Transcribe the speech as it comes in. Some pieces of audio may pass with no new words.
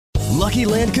Lucky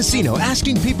Land Casino,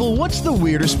 asking people, what's the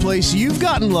weirdest place you've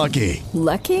gotten lucky?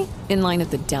 Lucky? In line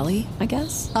at the deli, I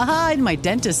guess? Aha, in my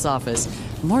dentist's office.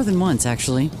 More than once,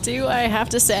 actually. Do I have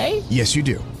to say? Yes, you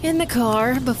do. In the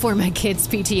car before my kids'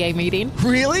 PTA meeting.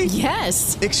 Really?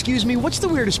 Yes. Excuse me, what's the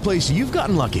weirdest place you've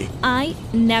gotten lucky? I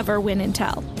never win and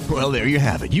tell. Well, there you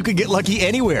have it. You can get lucky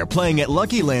anywhere, playing at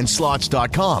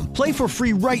LuckyLandSlots.com. Play for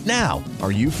free right now.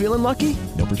 Are you feeling lucky?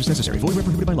 No purchase necessary. Void where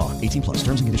prohibited by law. 18 plus.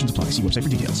 Terms and conditions apply. See website for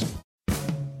details.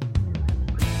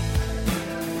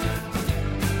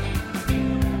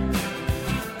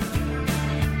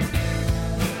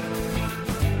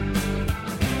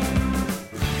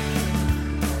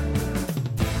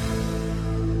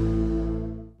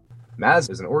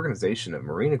 MASNA is an organization of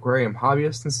marine aquarium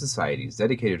hobbyists and societies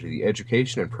dedicated to the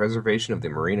education and preservation of the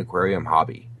marine aquarium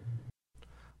hobby.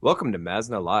 Welcome to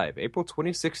MASNA Live, April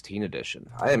 2016 edition.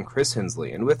 I am Chris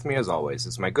Hensley, and with me as always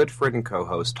is my good friend and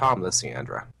co-host Tom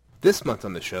Lysiandra. This month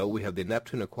on the show, we have the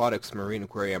Neptune Aquatics Marine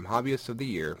Aquarium Hobbyist of the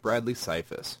Year, Bradley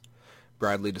Syphus.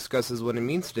 Bradley discusses what it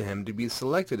means to him to be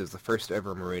selected as the first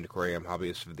ever Marine Aquarium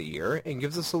Hobbyist of the Year, and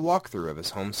gives us a walkthrough of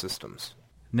his home systems.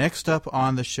 Next up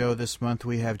on the show this month,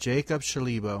 we have Jacob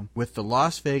Shalibo with the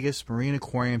Las Vegas Marine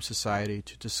Aquarium Society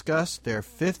to discuss their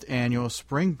 5th annual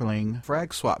Spring Bling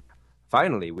frag swap.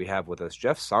 Finally, we have with us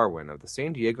Jeff Sarwin of the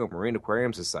San Diego Marine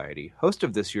Aquarium Society, host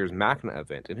of this year's MACNA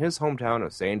event in his hometown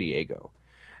of San Diego.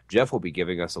 Jeff will be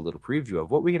giving us a little preview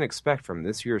of what we can expect from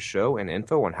this year's show and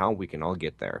info on how we can all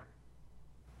get there.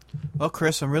 Well,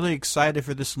 Chris, I'm really excited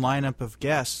for this lineup of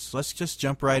guests. Let's just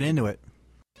jump right into it.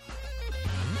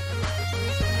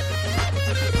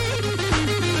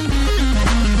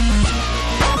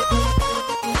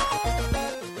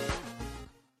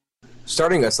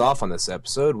 Starting us off on this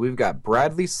episode, we've got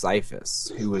Bradley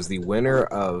Syphus, who was the winner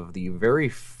of the very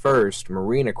first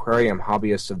Marine Aquarium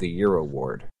Hobbyist of the Year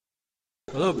award.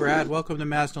 Hello, Brad. Welcome to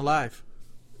MASNA Live.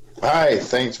 Hi,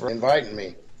 thanks for inviting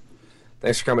me.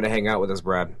 Thanks for coming to hang out with us,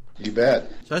 Brad. You bet.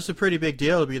 So that's a pretty big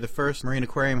deal to be the first Marine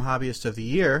Aquarium Hobbyist of the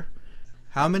Year.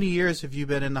 How many years have you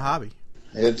been in the hobby?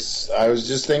 I was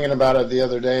just thinking about it the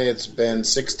other day. It's been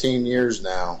 16 years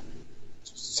now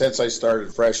since I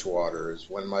started freshwater. Is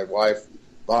when my wife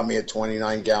bought me a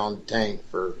 29-gallon tank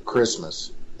for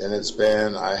Christmas.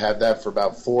 And I had that for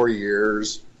about 4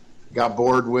 years, got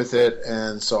bored with it,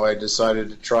 and so I decided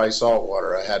to try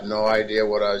saltwater. I had no idea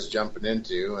what I was jumping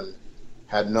into and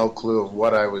had no clue of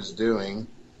what I was doing,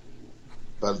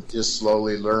 but just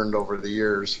slowly learned over the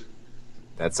years.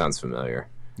 That sounds familiar.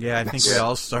 Yeah, I think we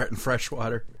all start in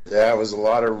freshwater. Yeah, it was a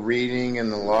lot of reading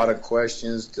and a lot of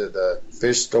questions to the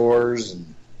fish stores,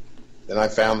 and then I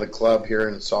found the club here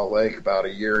in Salt Lake about a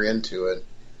year into it,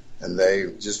 and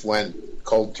they just went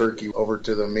cold turkey over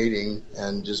to the meeting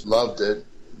and just loved it.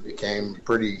 Became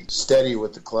pretty steady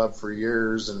with the club for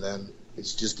years, and then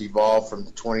it's just evolved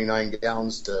from 29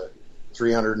 gallons to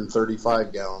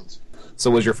 335 gallons.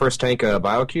 So was your first tank a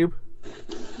BioCube?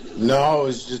 No, it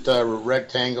was just a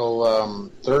rectangle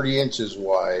 30 inches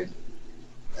wide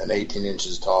and 18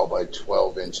 inches tall by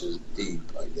 12 inches deep,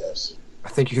 I guess. I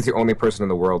think you're the only person in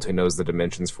the world who knows the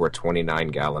dimensions for a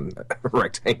 29-gallon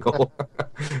rectangle.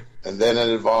 And then it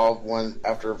evolved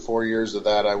after 4 years of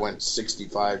that, I went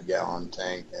 65-gallon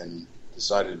tank and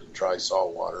decided to try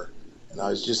saltwater. And I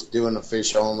was just doing the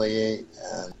fish only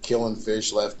and killing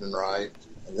fish left and right.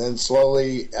 And then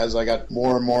slowly, as I got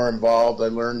more and more involved, I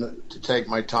learned to take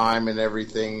my time and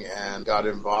everything and got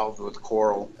involved with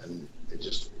coral, and it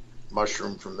just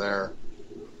mushroomed from there.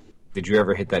 Did you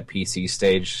ever hit that PC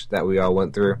stage that we all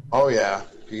went through? Oh, yeah.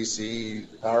 PC,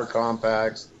 power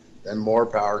compacts, then more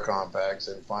power compacts,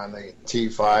 and finally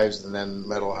T5s, and then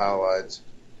metal halides.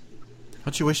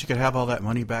 Don't you wish you could have all that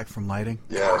money back from lighting?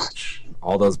 Yes. Gosh,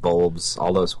 all those bulbs,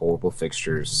 all those horrible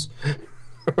fixtures.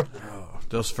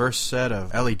 Those first set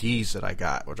of LEDs that I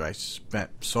got, which I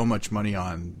spent so much money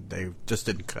on, they just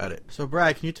didn't cut it. So,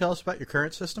 Brad, can you tell us about your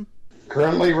current system?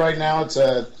 Currently, right now, it's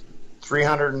a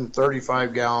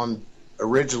 335-gallon,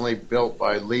 originally built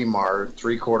by LVMAS,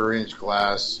 3/4-inch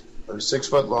glass, or 6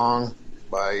 foot long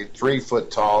by 3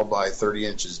 foot tall by 30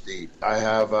 inches deep. I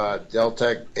have a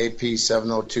Deltec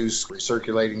AP702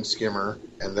 recirculating skimmer,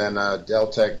 and then a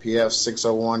Deltec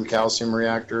PF601 calcium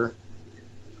reactor.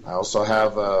 I also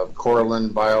have a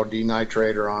Coralin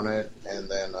biodenitrator on it, and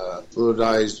then a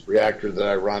fluidized reactor that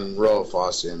I run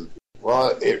Roaphos in.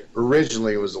 Well, it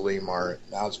originally was a LVMAS.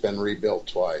 Now it's been rebuilt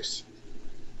twice.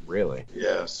 Really?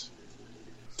 Yes.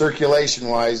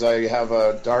 Circulation-wise, I have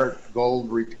a dark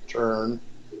gold return,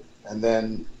 and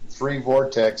then 3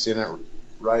 vortex in it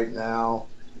right now,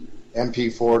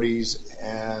 MP40s,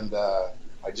 and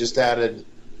I just added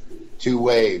 2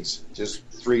 waves just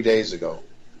 3 days ago.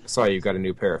 I saw you got a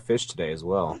new pair of fish today as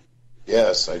well.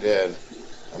 Yes, I did.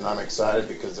 And I'm excited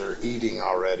because they're eating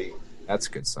already. That's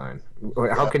a good sign.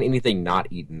 How can anything not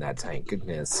eat in that tank?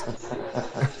 Goodness.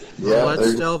 Well,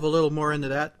 let's delve a little more into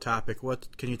that topic. What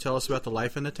can you tell us about the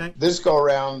life in the tank? This go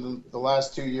around, the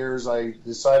last 2 years, I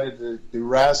decided to do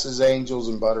wrasses, angels,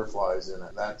 and butterflies in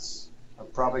it.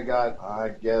 I've probably got, I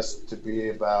guess, to be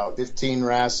about 15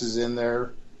 wrasses in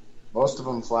there. Most of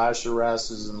them flasher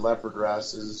wrasses and leopard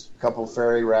wrasses, a couple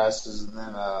fairy wrasses, and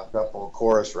then a couple of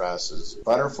chorus wrasses.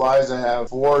 Butterflies, I have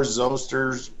 4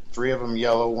 zosters, 3 of them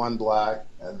yellow, 1 black.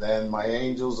 And then my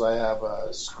angels, I have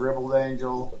a scribbled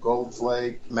angel, a gold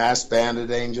flake, mass banded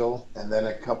angel, and then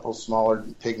a couple smaller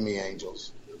pygmy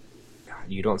angels.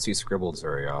 You don't see scribbles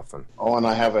very often. Oh, and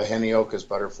I have a Heniochus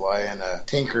butterfly and a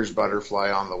Tinker's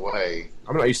butterfly on the way.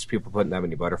 I'm not used to people putting that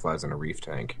many butterflies in a reef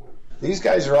tank. These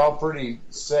guys are all pretty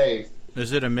safe.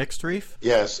 Is it a mixed reef?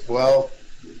 Yes. Well,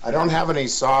 I don't have any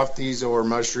softies or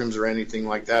mushrooms or anything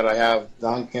like that. I have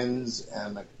Duncans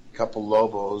and a couple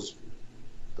Lobos,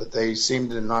 but they seem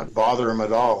to not bother them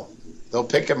at all. They'll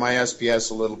pick at my SPS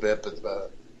a little bit, but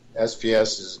the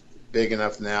SPS is big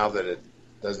enough now that it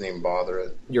doesn't even bother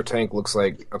it. Your tank looks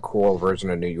like a coral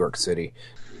version of New York City.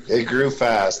 It grew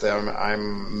fast. I'm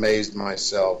amazed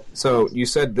myself. So you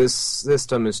said this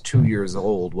system is 2 years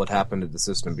old. What happened to the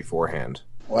system beforehand?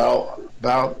 Well,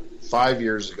 about 5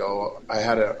 years ago,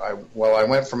 I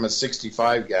went from a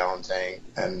 65-gallon tank,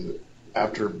 and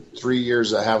after 3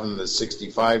 years of having the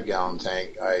 65-gallon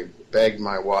tank, I begged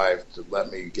my wife to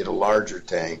let me get a larger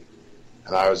tank.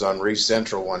 And I was on Reef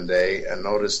Central one day and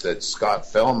noticed that Scott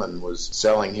Fellman was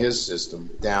selling his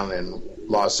system down in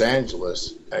Los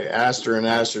Angeles. I asked her,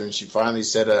 and she finally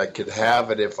said I could have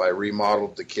it if I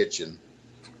remodeled the kitchen.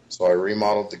 So I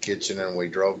remodeled the kitchen, and we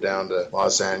drove down to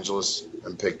Los Angeles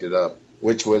and picked it up,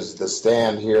 which was the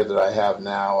stand here that I have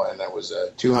now, and that was a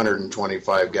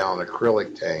 225-gallon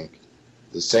acrylic tank.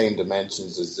 The same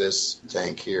dimensions as this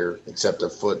tank here, except a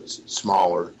foot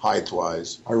smaller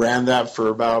height-wise. I ran that for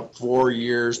about 4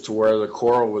 years to where the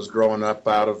coral was growing up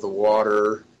out of the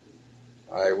water.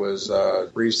 I was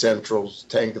Reef Central's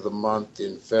Tank of the Month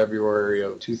in February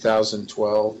of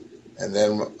 2012. And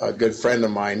then a good friend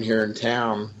of mine here in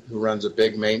town who runs a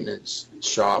big maintenance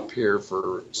shop here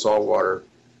for saltwater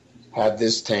had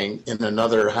this tank in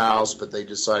another house, but they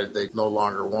decided they no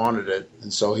longer wanted it.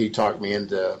 And so he talked me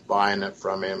into buying it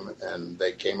from him, and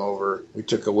they came over. We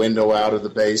took a window out of the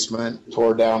basement,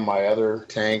 tore down my other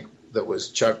tank that was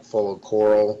chock full of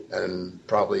coral and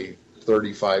probably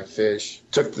 35 fish.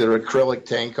 Took the acrylic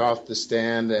tank off the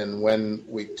stand, and when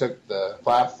we took the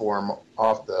platform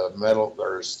off the metal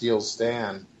or steel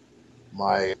stand,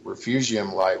 my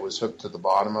refugium light was hooked to the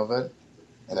bottom of it,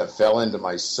 and it fell into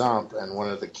my sump, and one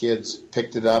of the kids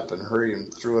picked it up and hurried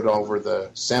and threw it over the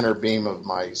center beam of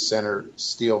my center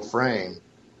steel frame.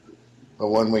 But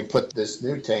when we put this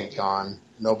new tank on,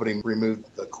 nobody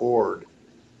removed the cord.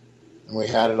 And we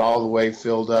had it all the way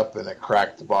filled up, and it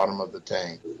cracked the bottom of the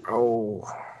tank. Oh.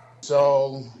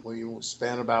 So we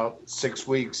spent about 6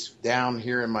 weeks down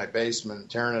here in my basement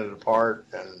tearing it apart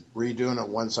and redoing it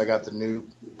once I got the new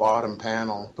bottom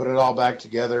panel. Put it all back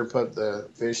together, put the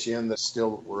fish in that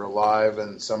still were alive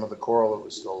and some of the coral that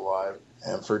was still alive.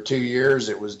 And for 2 years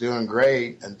it was doing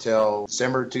great until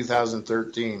December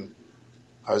 2013.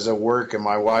 I was at work and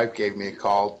my wife gave me a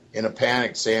call in a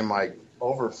panic saying my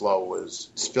overflow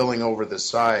was spilling over the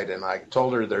side, and I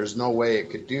told her there's no way it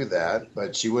could do that,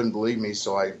 but she wouldn't believe me,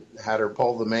 so I had her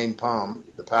pull the main pump,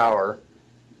 the power,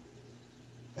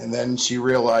 and then she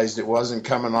realized it wasn't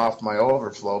coming off my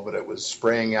overflow, but it was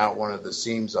spraying out one of the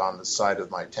seams on the side of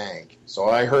my tank. So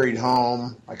I hurried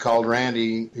home. I called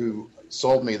Randy, who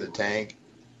sold me the tank.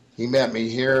 He met me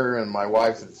here, and my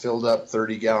wife had filled up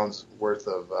 30 gallons worth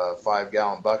of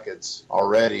 5-gallon buckets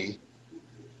already.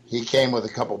 He came with a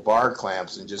couple bar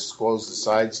clamps and just squoze the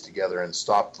sides together and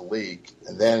stopped the leak.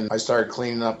 And then I started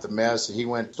cleaning up the mess, and he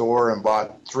went to the store and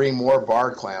bought 3 more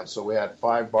bar clamps. So we had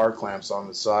 5 bar clamps on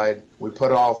the side. We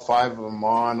put all 5 of them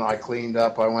on. I cleaned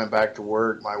up. I went back to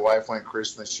work. My wife went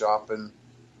Christmas shopping.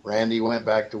 Randy went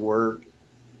back to work.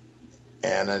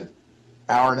 And an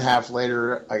hour and a half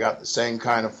later, I got the same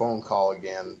kind of phone call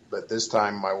again. But this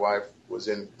time my wife was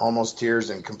in almost tears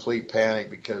and complete panic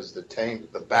because the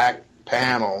tank, the back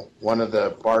panel, one of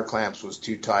the bar clamps was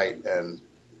too tight and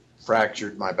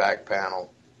fractured my back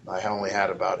panel. I only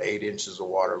had about 8 inches of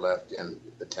water left in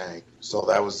the tank. So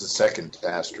that was the second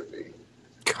catastrophe.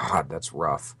 God, that's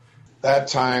rough. That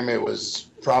time it was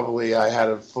probably, I had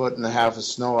 1.5 feet of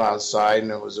snow outside,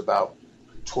 and it was about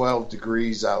 12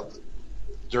 degrees out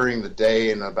during the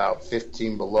day and about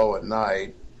 15 below at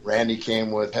night. Randy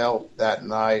came with help that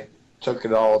night, took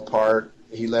it all apart.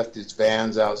 He left his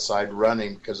vans outside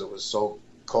running because it was so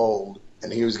cold.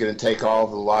 And he was going to take all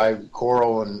the live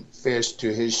coral and fish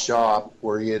to his shop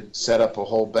where he had set up a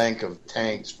whole bank of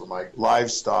tanks for my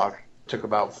livestock. It took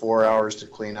about 4 hours to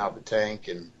clean out the tank,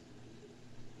 and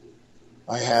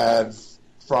I had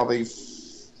probably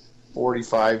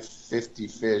 45, 50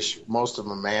 fish, most of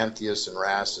them Anthias and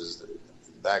wrasses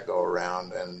that go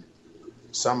around, and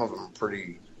some of them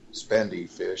pretty spendy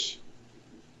fish.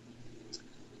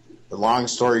 The long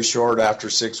story short, after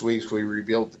 6 weeks, we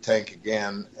rebuilt the tank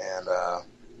again, and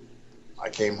I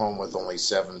came home with only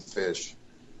 7 fish,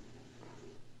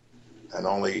 and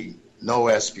only no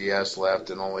SPS left,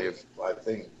 and only, I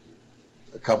think,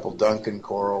 a couple Duncan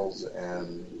corals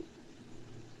and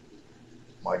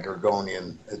my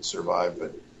Gorgonian had survived.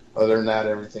 But other than that,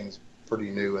 everything's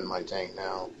pretty new in my tank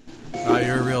now.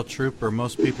 You're a real trooper.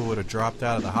 Most people would have dropped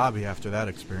out of the hobby after that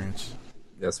experience.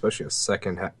 Yeah, especially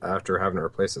after having to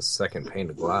replace a second pane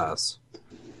of glass.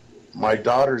 My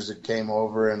daughters had came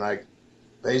over, and I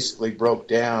basically broke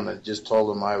down and just told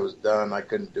them I was done. I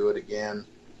couldn't do it again.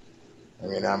 I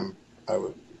mean, I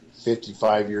was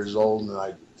 55 years old, and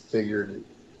I figured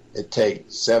it'd take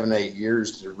 7, 8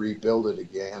 years to rebuild it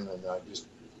again, and I just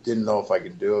didn't know if I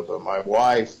could do it. But my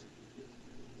wife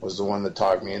was the one that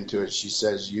talked me into it. She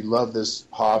says, "You love this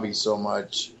hobby so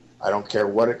much, I don't care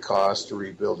what it costs to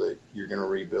rebuild it. You're going to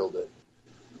rebuild it."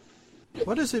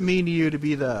 What does it mean to you to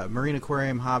be the Marine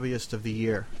Aquarium Hobbyist of the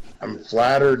Year? I'm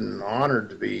flattered and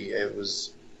honored to be. It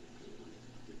was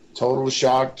total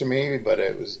shock to me, but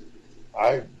it was,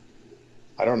 I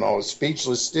don't know,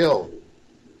 speechless still.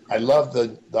 I love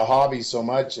the hobby so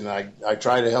much, and I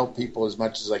try to help people as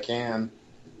much as I can.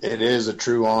 It is a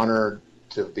true honor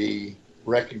to be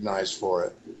recognized for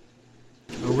it.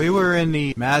 We were in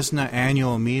the MASNA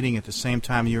annual meeting at the same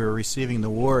time you were receiving the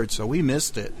award, so we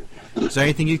missed it. Is there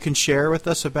anything you can share with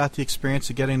us about the experience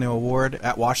of getting the award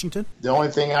at Washington? The only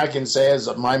thing I can say is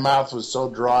that my mouth was so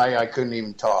dry I couldn't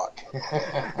even talk.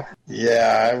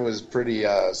 Yeah, I was pretty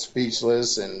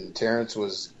speechless, and Terrence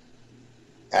was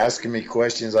asking me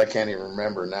questions I can't even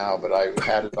remember now, but I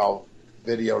had it all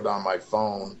videoed on my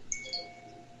phone.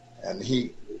 And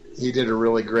he did a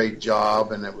really great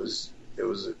job, and it was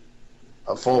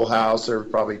a full house. There were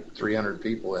probably 300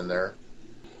 people in there.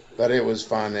 But it was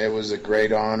fun. It was a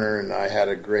great honor, and I had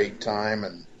a great time,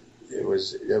 and it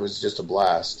was just a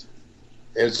blast.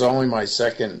 It's only my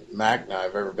second MACNA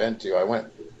I've ever been to. I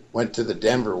went to the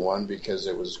Denver one because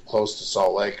it was close to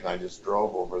Salt Lake, and I just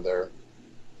drove over there,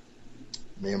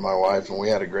 me and my wife, and we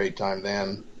had a great time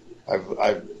then.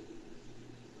 I've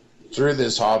through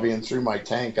this hobby and through my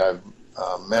tank, I've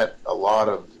met a lot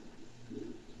of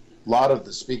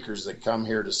the speakers that come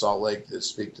here to Salt Lake that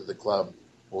speak to the club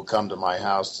will come to my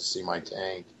house to see my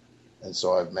tank. And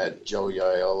so I've met Joe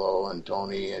Aiello and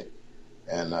Tony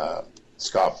and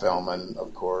Scott Fellman,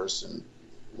 of course, and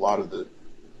a lot of the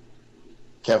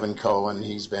Kevin Cohen,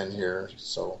 he's been here.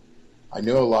 So I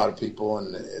knew a lot of people,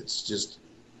 and it's just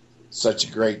such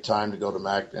a great time to go to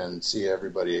MACNA and see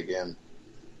everybody again.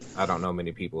 I don't know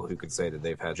many people who could say that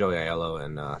they've had Joe Aiello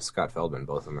and Scott Feldman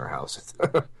both in their house.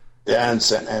 Yeah, and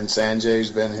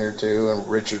Sanjay's been here too, and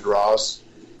Richard Ross.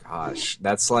 Gosh,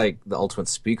 that's like the ultimate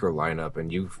speaker lineup,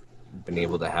 and you've been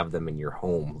able to have them in your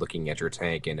home looking at your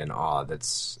tank and in awe.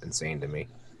 That's insane to me.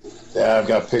 Yeah, I've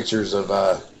got pictures of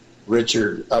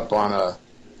Richard up on a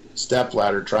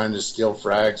stepladder trying to steal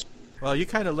frags. Well, you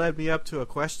kind of led me up to a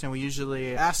question we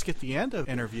usually ask at the end of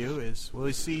the interview is, will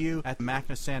we see you at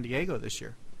MACNA San Diego this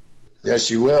year?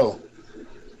 Yes, you will.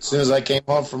 As soon as I came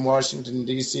home from Washington,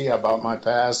 D.C., I bought my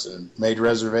pass and made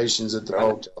reservations at the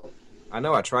hotel. I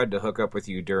know I tried to hook up with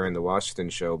you during the Washington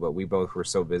show, but we both were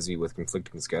so busy with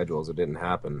conflicting schedules it didn't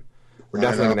happen. We're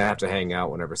definitely going to have to hang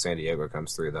out whenever San Diego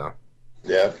comes through, though.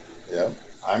 Yep.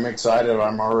 I'm excited.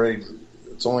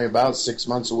 It's only about 6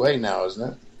 months away now,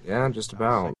 isn't it? Yeah, just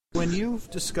about. When you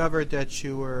discovered that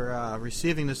you were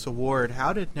receiving this award,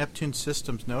 how did Neptune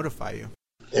Systems notify you?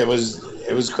 It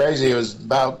was crazy. It was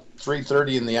about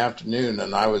 3:30 in the afternoon,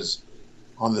 and I was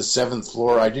on the 7th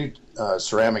floor. I do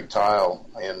ceramic tile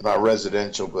and not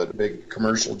residential, but big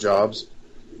commercial jobs.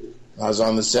 I was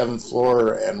on the 7th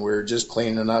floor, and we were just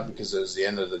cleaning up because it was the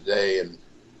end of the day, and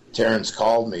Terrence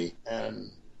called me. And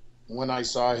when I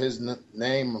saw his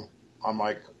name on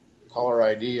my caller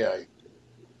ID,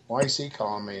 why is he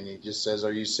calling me? And he just says,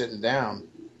 "Are you sitting down?"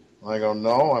 And I go,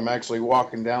 "No, I'm actually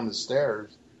walking down the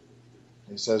stairs."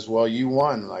 He says, "Well, you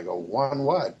won." And I go, "Won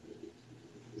what?"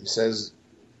 He says,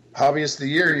 "Hobbyist of the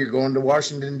Year, you're going to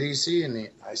Washington, D.C. And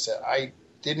I said, "I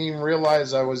didn't even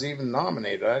realize I was even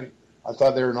nominated. I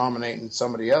thought they were nominating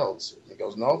somebody else." He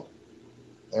goes, "Nope,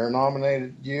 They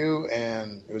nominated you,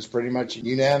 and it was pretty much a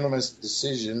unanimous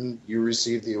decision. You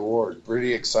received the award.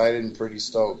 Pretty excited and pretty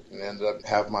stoked, and ended up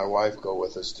having my wife go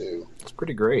with us too. It's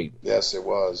pretty great. Yes, it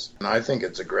was. And I think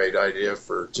it's a great idea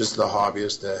for just the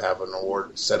hobbyist to have an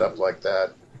award set up like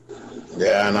that.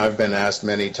 Yeah, and I've been asked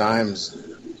many times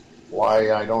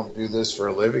why I don't do this for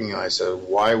a living, and I said,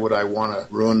 why would I want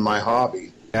to ruin my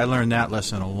hobby? I learned that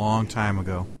lesson a long time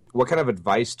ago. What kind of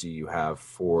advice do you have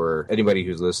for anybody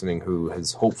who's listening who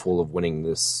is hopeful of winning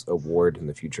this award in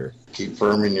the future? Keep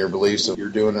firm in your beliefs. If you're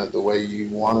doing it the way you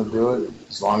want to do it,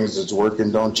 as long as it's working,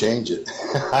 don't change it.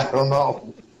 I don't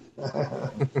know.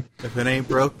 If it ain't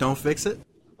broke, don't fix it?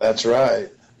 That's right.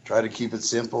 Try to keep it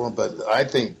simple. But I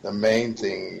think the main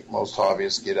thing most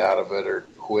hobbyists get out of it or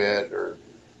quit or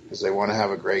because they want to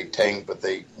have a great tank, but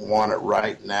they want it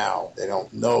right now. They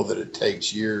don't know that it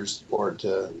takes years for it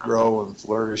to grow and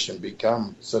flourish and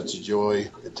become such a joy.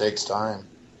 It takes time.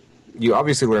 You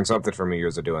obviously learned something from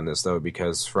years of doing this, though,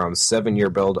 because from 5-year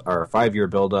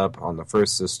build up on the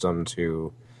first system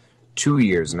to 2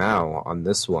 years now on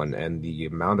this one, and the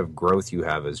amount of growth you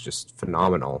have is just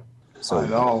phenomenal. So I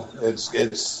know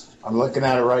it's. I'm looking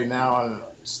at it right now, and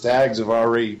stags have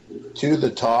already to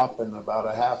the top and about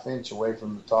a half inch away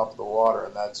from the top of the water,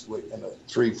 and that's in a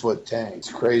 3-foot tank.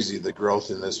 It's crazy, the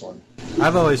growth in this one.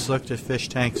 I've always looked at fish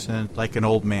tanks like an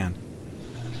old man.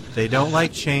 They don't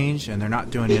like change, and they're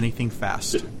not doing anything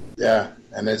fast. Yeah,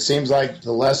 and it seems like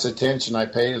the less attention I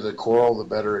pay to the coral, the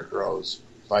better it grows.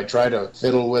 If I try to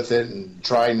fiddle with it and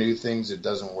try new things, it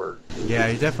doesn't work. Yeah,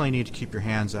 you definitely need to keep your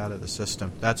hands out of the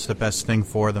system. That's the best thing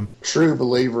for them. True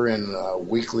believer in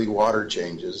weekly water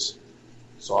changes.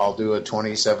 So I'll do a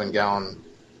 27-gallon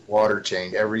water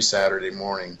change every Saturday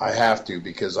morning. I have to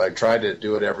because I tried to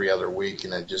do it every other week,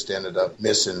 and it just ended up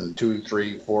missing 2,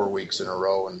 3, 4 weeks in a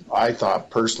row. And I thought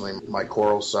personally my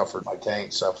coral suffered, my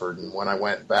tank suffered. And when I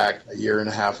went back a year and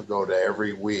a half ago to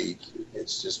every week,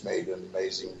 it's just made an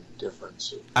amazing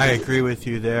difference. I agree with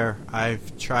you there.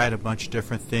 I've tried a bunch of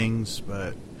different things,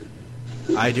 but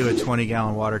I do a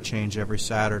 20-gallon water change every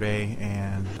Saturday,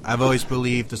 and I've always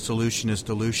believed the solution is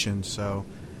dilution. So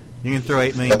you can throw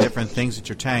 8 million different things at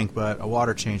your tank, but a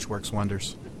water change works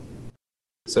wonders.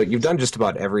 So you've done just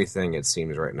about everything, it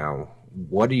seems, right now.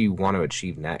 What do you want to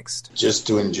achieve next? Just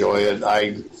to enjoy it.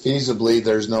 Feasibly,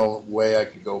 there's no way I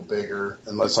could go bigger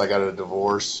unless I got a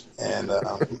divorce. And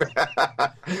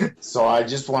so I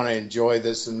just want to enjoy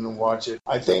this and watch it.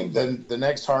 I think the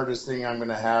next hardest thing I'm going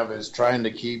to have is trying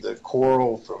to keep the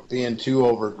coral from being too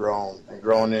overgrown and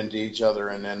growing into each other.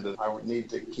 And then I would need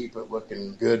to keep it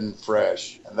looking good and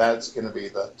fresh. And that's going to be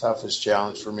the toughest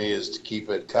challenge for me, is to keep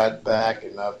it cut back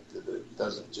enough that it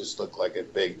doesn't just look like a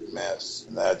big mess.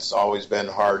 And that's always been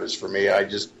hardest for me. I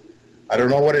don't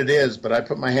know what it is, but I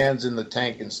put my hands in the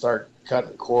tank and start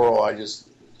cutting coral. I just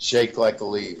shake like a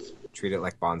leaf. Treat it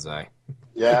like bonsai.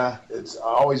 Yeah, it's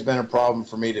always been a problem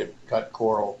for me to cut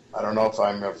coral. I don't know if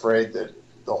I'm afraid that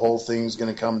the whole thing's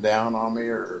going to come down on me,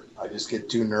 or I just get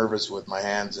too nervous with my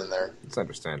hands in there. It's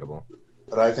understandable.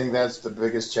 But I think that's the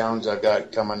biggest challenge I've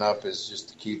got coming up, is just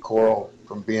to keep coral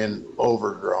from being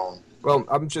overgrown. Well,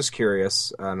 I'm just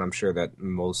curious, and I'm sure that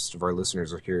most of our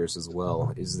listeners are curious as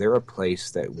well. Is there a place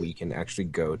that we can actually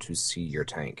go to see your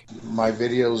tank? My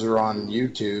videos are on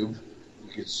YouTube.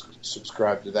 You could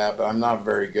subscribe to that, but I'm not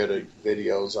very good at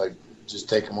videos. I just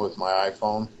take them with my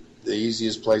iPhone. The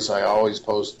easiest place I always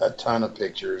post a ton of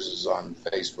pictures is on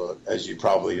Facebook, as you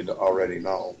probably already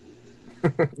know.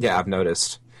 Yeah, I've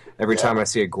noticed. Every time I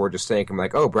see a gorgeous tank, I'm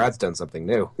like, oh, Brad's done something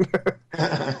new.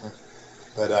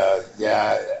 But,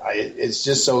 it's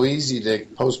just so easy to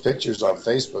post pictures on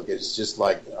Facebook. It's just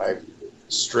like I've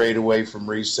strayed away from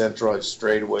Reef Central. I've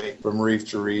strayed away from reef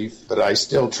to reef. But I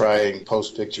still try and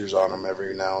post pictures on them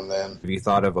every now and then. Have you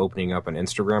thought of opening up an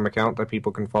Instagram account that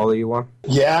people can follow you on?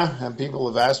 Yeah, and people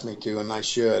have asked me to, and I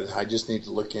should. I just need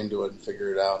to look into it and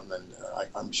figure it out, and then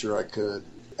I'm sure I could.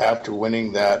 After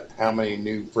winning that, how many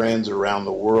new friends around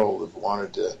the world have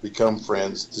wanted to become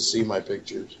friends to see my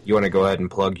pictures? You want to go ahead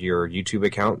and plug your YouTube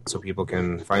account so people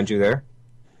can find you there?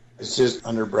 It's just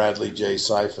under Bradley J.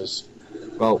 Syphus.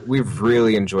 Well, we've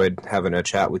really enjoyed having a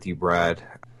chat with you, Brad.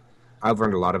 I've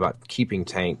learned a lot about keeping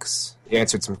tanks,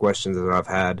 answered some questions that I've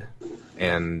had,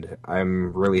 and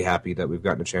I'm really happy that we've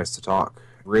gotten a chance to talk.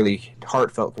 Really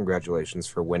heartfelt congratulations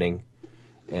for winning.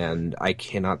 And I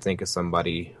cannot think of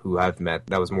somebody who I've met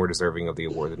that was more deserving of the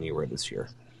award than you were this year.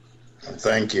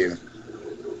 Thank you.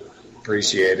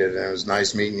 Appreciate it. And it was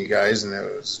nice meeting you guys, and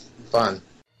it was fun.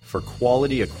 For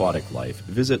quality aquatic life,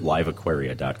 visit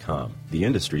liveaquaria.com, the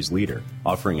industry's leader,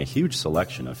 offering a huge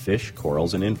selection of fish,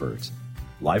 corals, and inverts.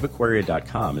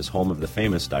 LiveAquaria.com is home of the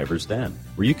famous Diver's Den,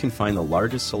 where you can find the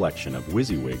largest selection of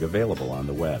WYSIWYG available on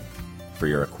the web. For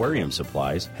your aquarium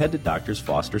supplies, head to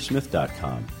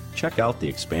drsfostersmith.com. Check out the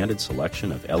expanded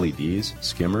selection of LEDs,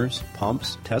 skimmers,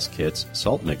 pumps, test kits,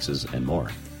 salt mixes, and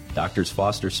more.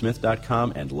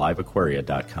 drsfostersmith.com and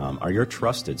liveaquaria.com are your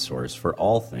trusted source for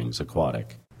all things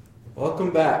aquatic. Welcome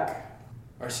back.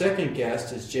 Our second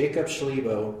guest is Jacob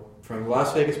Schlebo from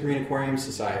Las Vegas Marine Aquarium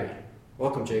Society.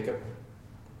 Welcome, Jacob.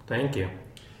 Thank you.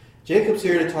 Jacob's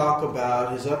here to talk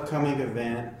about his upcoming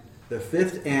event, the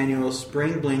 5th annual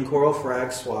Spring Bling Coral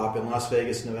Frag Swap in Las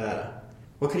Vegas, Nevada.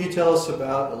 What can you tell us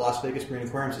about the Las Vegas Marine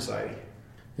Aquarium Society?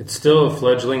 It's still a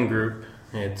fledgling group.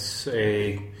 It's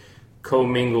a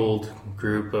commingled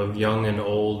group of young and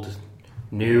old,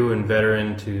 new and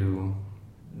veteran to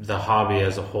the hobby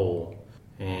as a whole.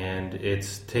 And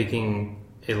it's taking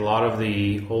a lot of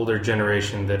the older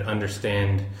generation that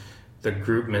understand the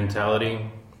group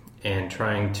mentality and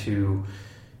trying to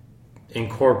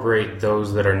incorporate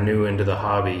those that are new into the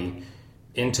hobby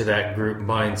into that group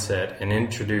mindset and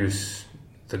introduce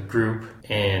the group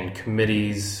and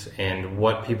committees and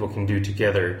what people can do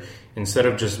together instead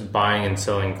of just buying and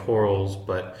selling corals,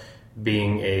 but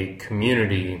being a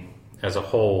community as a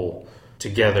whole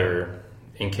together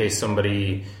in case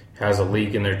somebody has a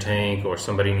leak in their tank or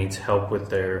somebody needs help with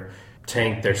their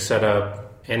tank, their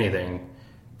setup, anything.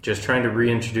 Just trying to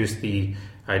reintroduce the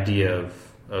idea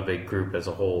of a group as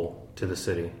a whole to the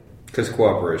city. Because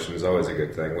cooperation is always a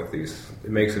good thing with these.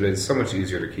 It's so much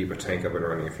easier to keep a tank up and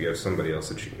running if you have somebody else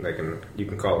that you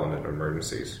can call in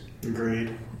emergencies.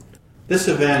 Agreed. This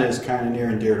event is kind of near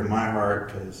and dear to my heart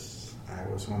because I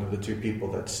was one of the 2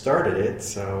 people that started it,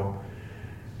 so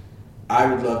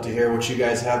I would love to hear what you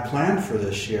guys have planned for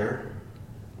this year.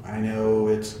 I know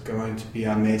it's going to be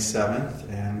on May 7th,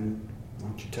 and why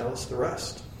don't you tell us the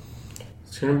rest?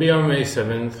 It's going to be on May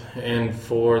 7th, and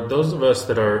for those of us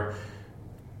that are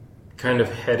kind of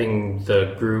heading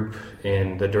the group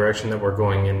in the direction that we're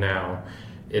going in now,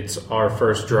 it's our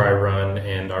first dry run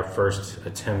and our first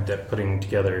attempt at putting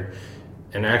together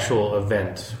an actual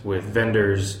event with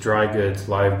vendors, dry goods,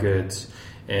 live goods,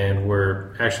 and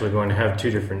we're actually going to have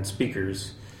 2 different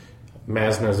speakers,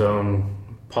 MASNA's own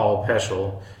Paul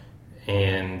Peschel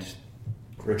and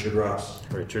Richard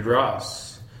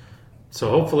Ross. So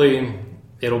hopefully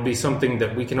it'll be something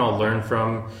that we can all learn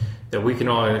from, that we can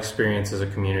all experience as a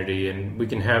community, and we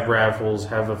can have raffles,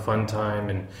 have a fun time,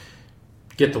 and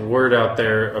get the word out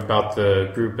there about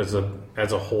the group as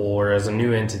a whole or as a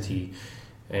new entity,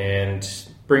 and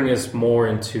bring us more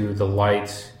into the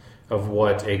light of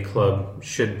what a club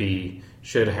should be,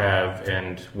 should have,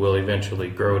 and will eventually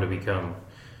grow to become.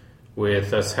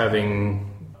 With us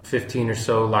having 15 or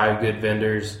so live good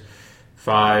vendors,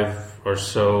 5 or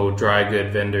so dry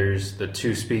good vendors, the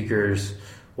 2 speakers.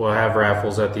 We'll have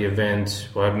raffles at the event.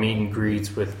 We'll have meet and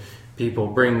greets with people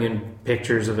bringing in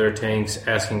pictures of their tanks,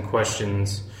 asking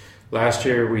questions. Last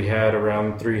year we had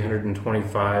around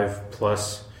 325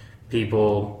 plus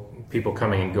people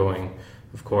coming and going,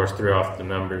 of course, threw off the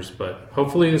numbers. But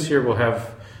hopefully this year we'll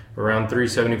have around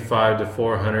 375 to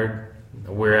 400.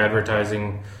 We're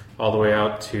advertising all the way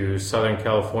out to Southern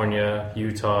California,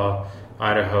 Utah,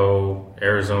 Idaho,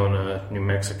 Arizona, New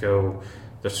Mexico,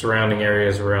 the surrounding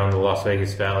areas around the Las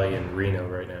Vegas Valley and Reno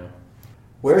right now.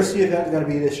 Where's the event going to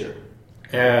be this year?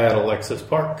 At Alexis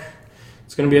Park.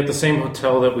 It's going to be at the same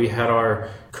hotel that we had our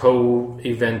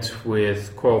co-event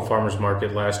with Coral Farmers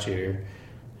Market last year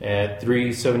at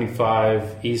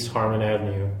 375 East Harmon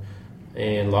Avenue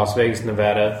in Las Vegas,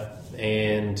 Nevada.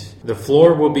 And the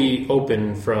floor will be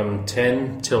open from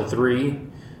 10 till 3.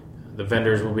 The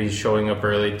vendors will be showing up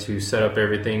early to set up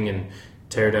everything and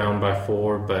tear down by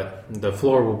 4, but the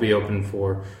floor will be open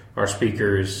for our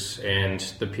speakers and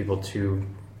the people to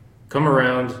come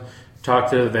around, talk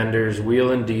to the vendors,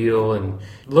 wheel and deal, and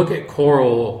look at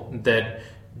coral that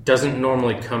doesn't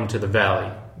normally come to the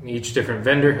valley. Each different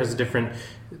vendor has a different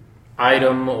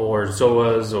item or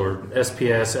ZOAs or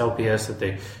SPS, LPS that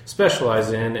they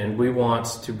specialize in, and we want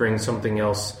to bring something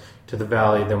else to the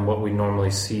valley than what we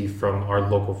normally see from our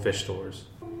local fish stores.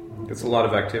 It's a lot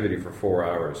of activity for 4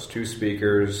 hours. 2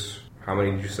 speakers. How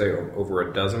many did you say? Over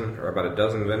a dozen or about a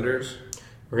dozen vendors?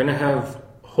 We're going to have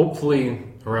hopefully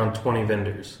around 20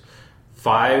 vendors.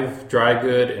 5 dry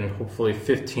good and hopefully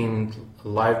 15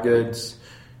 live goods.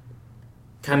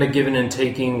 Kind of giving and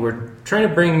taking. We're trying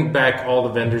to bring back all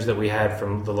the vendors that we had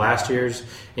from the last years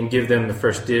and give them the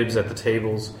first dibs at the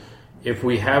tables. If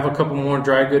we have a couple more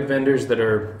dry good vendors that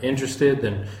are interested,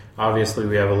 then obviously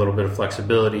we have a little bit of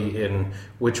flexibility in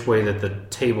which way that the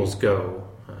tables go.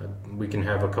 We can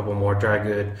have a couple more dry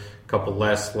good, a couple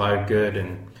less live good,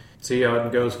 and see how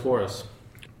it goes for us.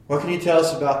 What can you tell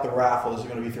us about the raffle? Is it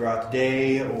going to be throughout the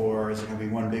day, or is it going to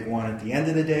be one big one at the end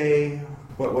of the day?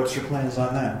 What's your plans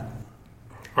on that?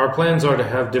 Our plans are to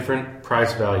have different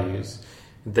price values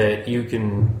that you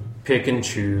can pick and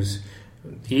choose.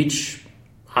 Each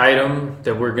item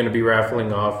that we're going to be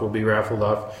raffling off will be raffled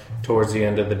off towards the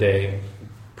end of the day,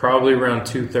 probably around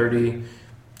 2:30,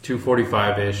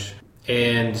 2:45-ish.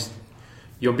 And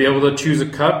you'll be able to choose a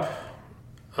cup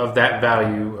of that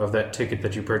value of that ticket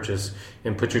that you purchase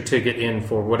and put your ticket in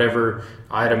for whatever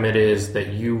item it is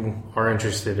that you are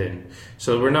interested in.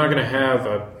 So we're not going to have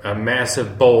a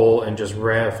massive bowl and just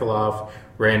raffle off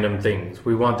random things.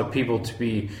 We want the people to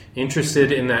be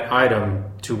interested in that item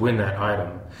to win that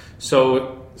item.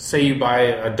 So say you buy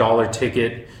a $1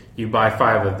 ticket, you buy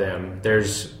 5 of them.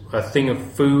 There's a thing of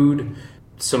food,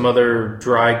 some other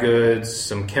dry goods,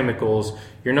 some chemicals.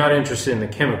 You're not interested in the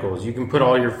chemicals. You can put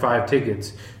all your 5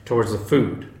 tickets towards the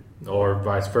food, or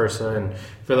vice versa. And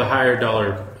for the higher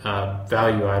dollar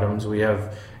value items, we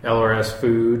have LRS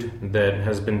food that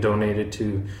has been donated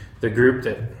to the group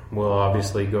that will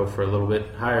obviously go for a little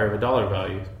bit higher of a dollar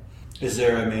value. Is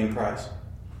there a main prize?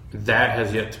 That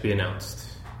has yet to be announced.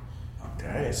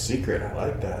 Okay, a secret. I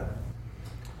like that.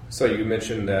 So you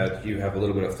mentioned that you have a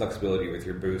little bit of flexibility with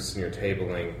your booths and your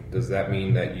tabling. Does that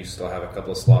mean that you still have a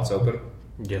couple of slots open?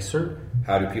 Yes, sir.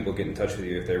 How do people get in touch with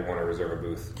you if they want to reserve a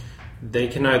booth? They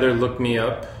can either look me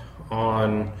up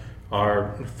on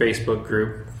our Facebook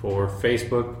group for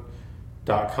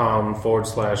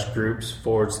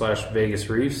facebook.com/groups/Vegas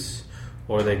Reefs,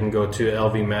 or they can go to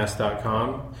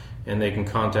LVMAS.com and they can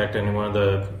contact any one of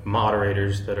the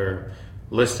moderators that are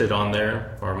listed on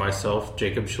there, or myself,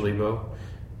 Jacob Shalibo,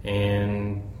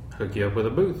 and hook you up with a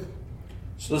booth.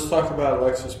 So let's talk about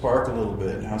Alexis Park a little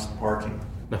bit. How's the parking?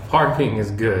 The parking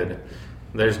is good.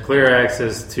 There's clear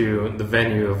access to the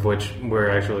venue of which we're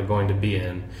actually going to be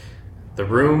in. The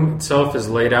room itself is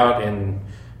laid out in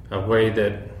a way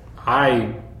that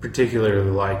I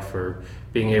particularly like for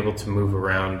being able to move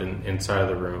around inside of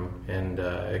the room, and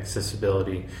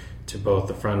accessibility to both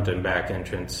the front and back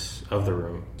entrance of the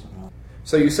room.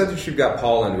 So you said that you've got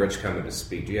Paul and Rich coming to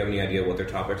speak. Do you have any idea what their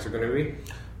topics are going to be?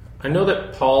 I know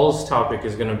that Paul's topic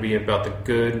is going to be about the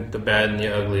good, the bad, and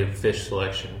the ugly of fish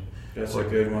selection. That's a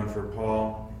good one for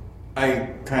Paul. I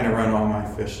kind of run all my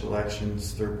fish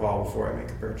selections through Paul before I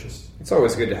make a purchase. It's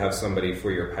always good to have somebody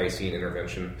for your Piscean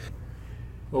intervention.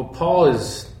 Well, Paul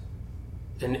is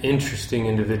an interesting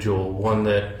individual, one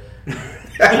that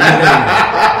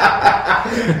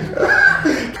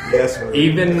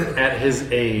even at his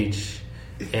age,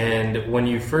 and when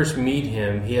you first meet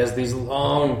him, he has these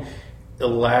long,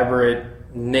 elaborate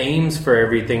names for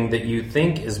everything that you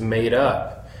think is made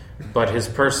up. But his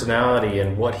personality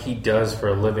and what he does for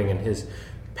a living and his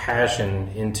passion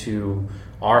into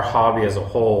our hobby as a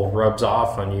whole rubs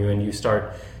off on you, and you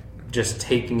start just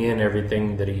taking in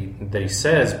everything that he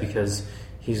says, because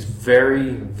he's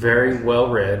very, very well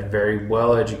read, very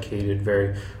well educated,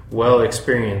 very well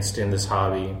experienced in this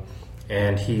hobby,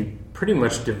 and he pretty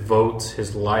much devotes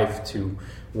his life to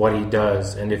what he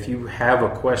does. And if you have a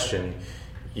question,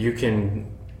 you can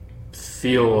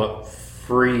feel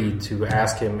free to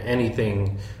ask him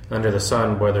anything under the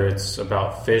sun, whether it's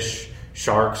about fish,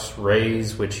 sharks,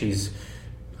 rays, which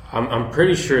I'm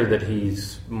pretty sure that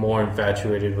he's more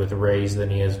infatuated with rays than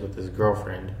he is with his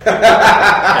girlfriend.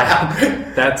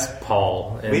 That's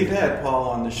Paul. And we've had Paul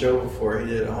on the show before. He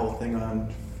did a whole thing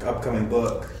on upcoming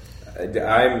book.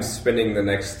 I'm spending the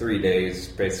next 3 days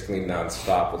basically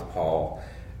nonstop with Paul,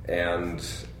 and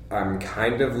I'm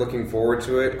kind of looking forward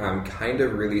to it. I'm kind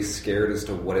of really scared as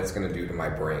to what it's going to do to my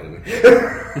brain.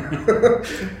 For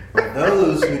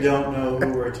those who don't know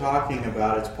who we're talking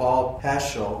about, it's Paul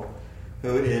Peschel,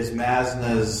 who is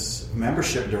MASNA's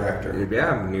membership director.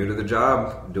 Yeah, I'm new to the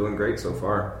job. Doing great so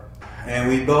far. And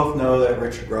we both know that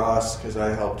Richard Ross, because I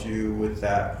helped you with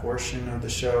that portion of the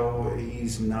show,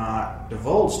 he's not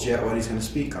divulged yet what he's going to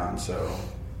speak on, so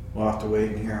we'll have to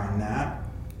wait and hear on that.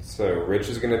 So Rich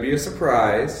is going to be a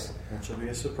surprise. Which will be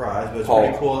a surprise, but it's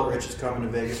pretty cool that Rich is coming to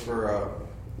Vegas for a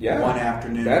one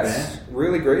afternoon event. That's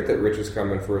really great that Rich is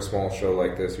coming for a small show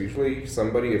like this. Usually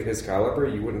somebody of his caliber,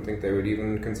 you wouldn't think they would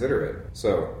even consider it.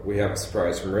 So we have a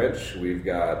surprise from Rich. We've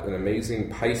got an amazing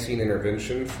Piscean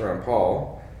intervention from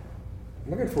Paul. I'm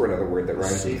looking for another word that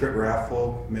rhymes. Secret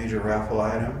raffle, major raffle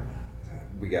item.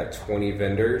 We got 20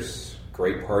 vendors,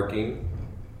 great parking.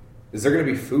 Is there going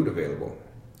to be food available?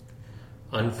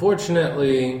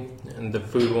 Unfortunately, the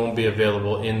food won't be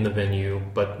available in the venue,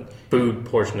 but food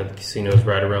portion of the casino is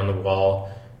right around the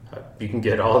wall. You can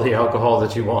get all the alcohol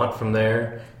that you want from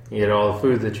there. You get all the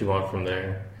food that you want from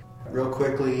there. Real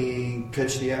quickly,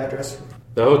 pitch the address.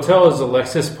 The hotel is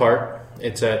Alexis Park.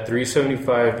 It's at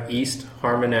 375 East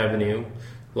Harmon Avenue,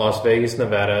 Las Vegas,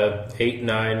 Nevada,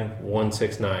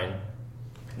 89169.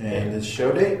 And the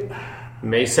show date?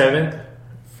 May 7th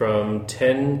from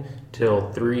 10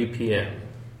 till 3 p.m.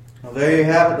 Well, there you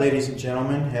have it, ladies and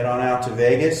gentlemen. Head on out to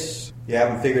Vegas. If you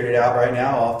haven't figured it out right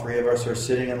now, all three of us are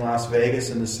sitting in Las Vegas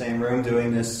in the same room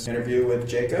doing this interview with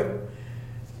Jacob.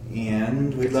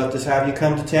 And we'd love to have you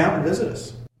come to town and visit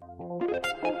us.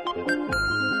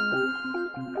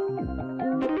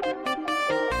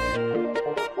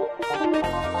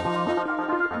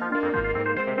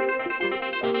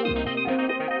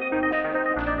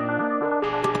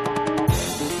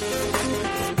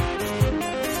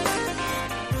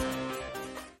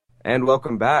 And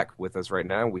welcome back. With us right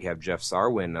now, we have Jeff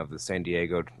Sarwin of the San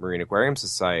Diego Marine Aquarium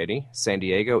Society. San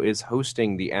Diego is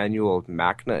hosting the annual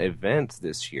MACNA event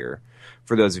this year.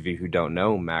 For those of you who don't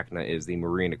know, MACNA is the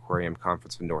Marine Aquarium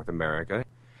Conference of North America.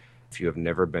 If you have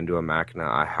never been to a MACNA,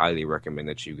 I highly recommend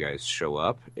that you guys show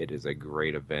up. It is a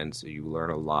great event, so you learn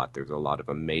a lot. There's a lot of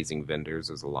amazing vendors.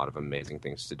 There's a lot of amazing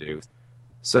things to do.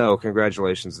 So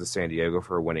congratulations to San Diego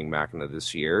for winning MACNA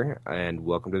this year, and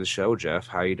welcome to the show, Jeff.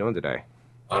 How are you doing today?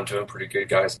 I'm doing pretty good,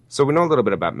 guys. So we know a little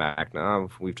bit about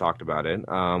MACNA. We've talked about it.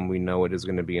 We know it is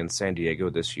going to be in San Diego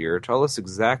this year. Tell us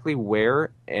exactly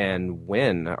where and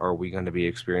when are we going to be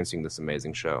experiencing this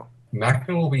amazing show?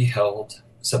 MACNA will be held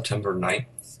September 9th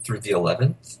through the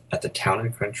 11th at the Town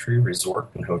 & Country Resort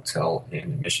and Hotel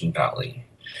in Mission Valley,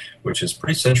 which is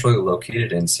pretty centrally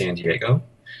located in San Diego.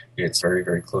 It's very,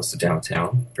 very close to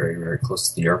downtown, very, very close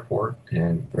to the airport,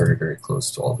 and very, very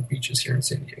close to all the beaches here in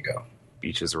San Diego.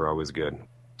 Beaches are always good.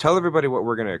 Tell everybody what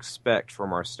we're going to expect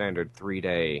from our standard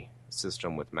 3-day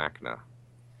system with MACNA.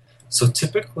 So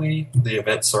typically, the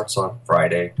event starts on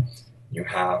Friday. You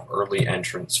have early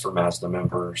entrance for MASNA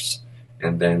members,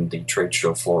 and then the trade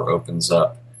show floor opens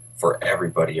up for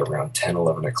everybody around 10,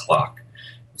 11 o'clock.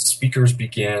 Speakers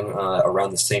begin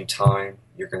around the same time.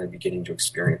 You're going to be getting to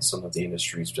experience some of the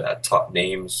industry's top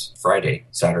names Friday,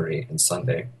 Saturday, and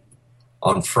Sunday.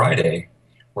 On Friday,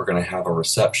 we're going to have a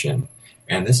reception.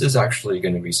 And this is actually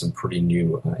going to be some pretty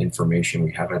new information.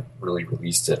 We haven't really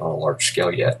released it on a large scale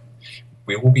yet.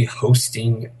 We will be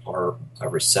hosting a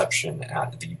reception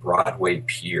at the Broadway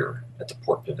Pier at the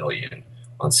Port Pavilion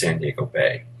on San Diego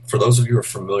Bay. For those of you who are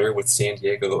familiar with San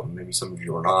Diego, and maybe some of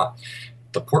you are not,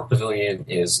 the Port Pavilion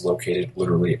is located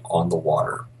literally on the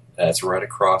water. It's right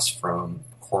across from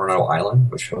Coronado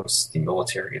Island, which hosts the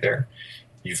military there.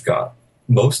 You've got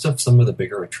most of some of the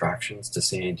bigger attractions to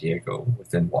San Diego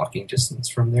within walking distance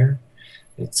from there.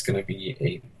 It's going to be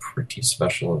a pretty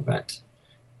special event.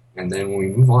 And then when we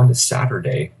move on to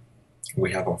Saturday,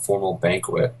 we have a formal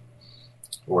banquet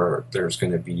where there's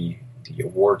going to be the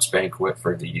awards banquet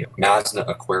for the MASNA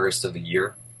Aquarist of the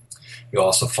Year. You'll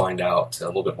also find out a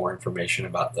little bit more information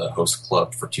about the host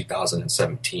club for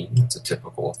 2017. That's a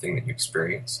typical thing that you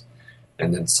experience.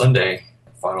 And then Sunday,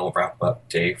 final wrap-up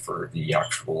day for the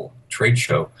actual trade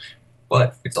show,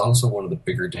 but it's also one of the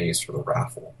bigger days for the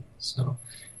raffle. So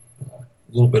a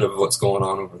little bit of what's going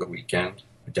on over the weekend.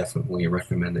 I definitely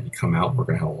recommend that you come out. We're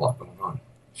going to have a lot going on.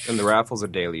 And the raffle's a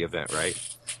daily event, right?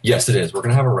 Yes, it is. We're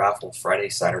going to have a raffle Friday,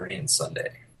 Saturday, and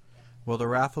Sunday. Will the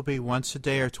raffle be once a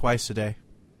day or twice a day?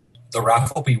 The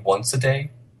raffle will be once a day,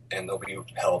 and they'll be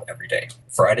held every day,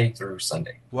 Friday through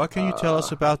Sunday. What can you tell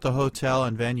us about the hotel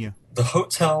and venue? The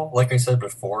hotel, like I said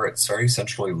before, it's very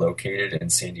centrally located in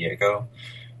San Diego.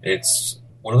 It's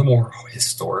one of the more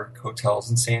historic hotels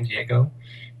in San Diego.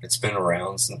 It's been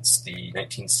around since the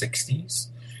 1960s,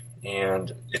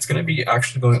 and it's going to be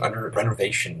actually going under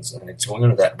renovations, and it's going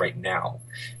under that right now.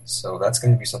 So that's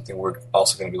going to be something we're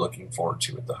also going to be looking forward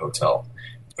to at the hotel.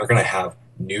 They're going to have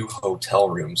new hotel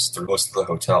rooms through most of the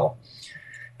hotel.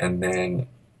 And then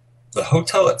the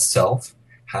hotel itself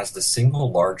has the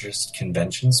single largest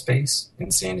convention space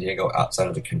in San Diego outside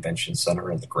of the convention center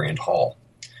and the Grand Hall.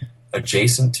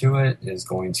 Adjacent to it is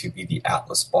going to be the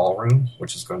Atlas Ballroom,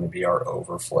 which is going to be our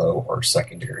overflow or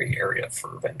secondary area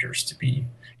for vendors to be.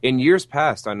 In years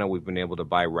past, I know we've been able to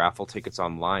buy raffle tickets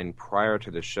online prior to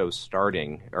the show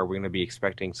starting. Are we going to be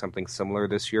expecting something similar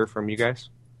this year from you guys?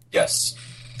 Yes.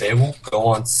 They will go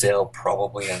on sale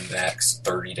probably in the next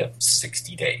 30 to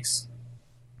 60 days.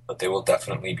 But they will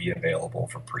definitely be available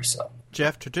for pre-sale.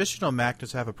 Jeff, traditional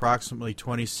MACNAs have approximately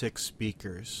 26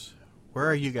 speakers. Where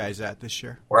are you guys at this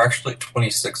year? We're actually at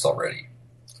 26 already.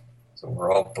 So we're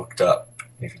all booked up.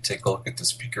 If you take a look at the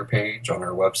speaker page on our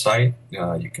website,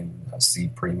 you can see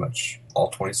pretty much all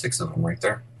 26 of them right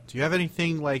there. Do you have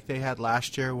anything like they had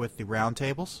last year with the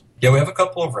roundtables? Yeah, we have a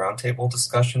couple of roundtable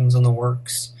discussions in the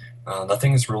works.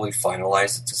 Nothing is really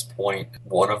finalized at this point.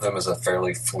 One of them is a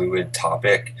fairly fluid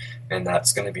topic, and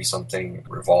that's going to be something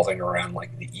revolving around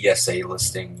like the ESA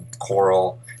listing,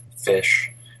 coral,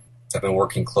 fish. I've been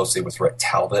working closely with Rhett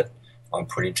Talbot on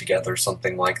putting together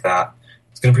something like that.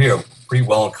 It's going to be a pretty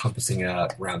well-encompassing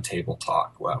roundtable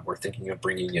talk. We're thinking of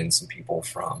bringing in some people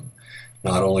from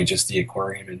not only just the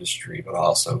aquarium industry, but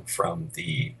also from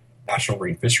the National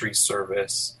Marine Fisheries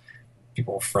Service,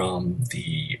 people from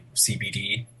the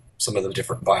CBD, some of the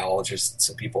different biologists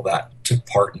and people that took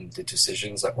part in the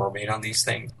decisions that were made on these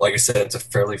things. Like I said, it's a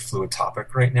fairly fluid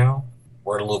topic right now.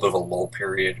 We're in a little bit of a lull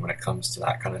period when it comes to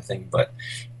that kind of thing, but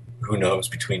who knows,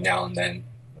 between now and then,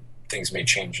 things may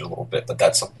change a little bit, but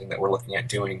that's something that we're looking at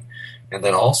doing. And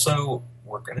then also,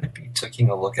 we're going to be taking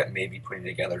a look at maybe putting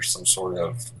together some sort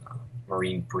of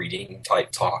marine breeding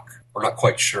type talk. We're not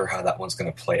quite sure how that one's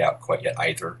going to play out quite yet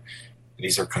either.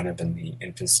 These are kind of in the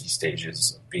infancy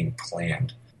stages of being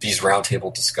planned. These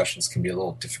roundtable discussions can be a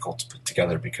little difficult to put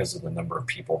together because of the number of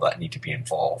people that need to be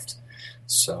involved.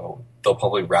 So they'll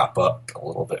probably wrap up a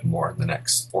little bit more in the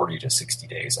next 40 to 60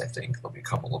 days, I think. They'll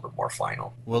become a little bit more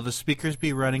final. Will the speakers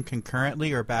be running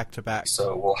concurrently or back-to-back?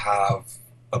 So we'll have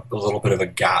a little bit of a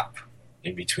gap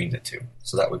in between the two,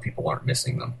 so that way people aren't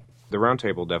missing them. The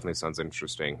roundtable definitely sounds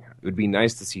interesting. It would be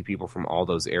nice to see people from all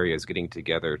those areas getting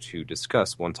together to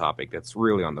discuss one topic that's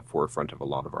really on the forefront of a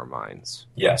lot of our minds.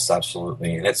 Yes,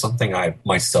 absolutely. And it's something I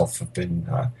myself have been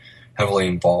heavily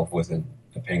involved with and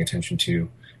paying attention to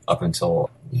up until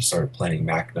we started planning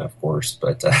MACNA, of course.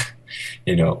 But,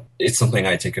 it's something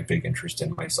I take a big interest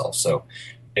in myself. So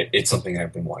it's something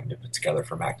I've been wanting to put together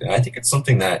for MACNA. And I think it's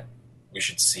something that we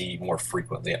should see more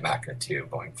frequently at MACNA, too,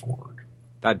 going forward.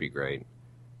 That'd be great.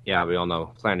 Yeah, we all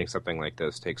know planning something like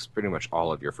this takes pretty much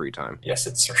all of your free time. Yes,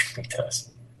 it certainly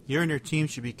does. You and your team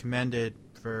should be commended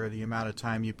for the amount of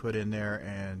time you put in there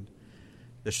and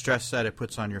the stress that it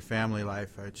puts on your family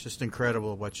life. It's just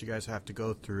incredible what you guys have to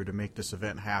go through to make this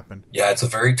event happen. Yeah, it's a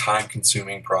very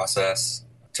time-consuming process.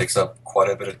 It takes up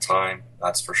quite a bit of time,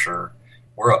 that's for sure.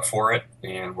 We're up for it,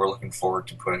 and we're looking forward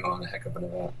to putting on a heck of an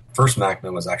event. First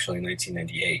MACNA was actually in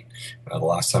 1998. The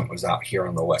last time it was out here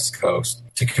on the West Coast.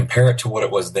 To compare it to what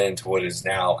it was then to what it is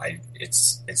now,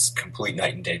 it's complete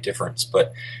night and day difference.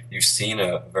 But you've seen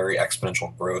a very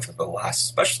exponential growth of the last,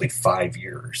 especially 5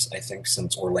 years, I think,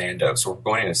 since Orlando. So we're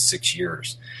going into 6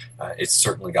 years. It's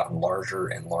certainly gotten larger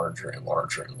and larger and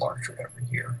larger and larger every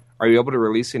year. Are you able to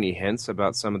release any hints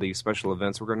about some of the special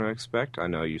events we're going to expect? I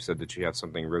know you said that you have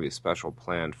something really special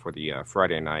planned for the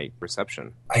Friday night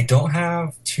reception. I don't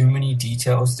have too many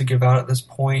details to give out at this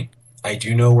point. I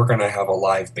do know we're going to have a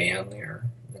live band there.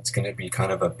 It's going to be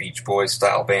kind of a Beach Boys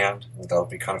style band. That'll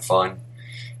be kind of fun.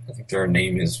 I think their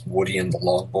name is Woody and the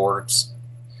Longboards.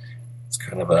 It's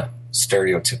kind of a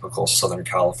stereotypical Southern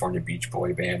California Beach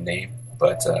Boy band name,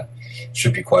 but it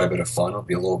should be quite a bit of fun. It'll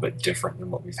be a little bit different than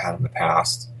what we've had in the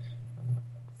past.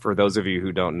 For those of you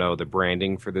who don't know, the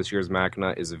branding for this year's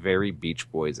MACNA is very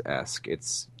Beach Boys-esque.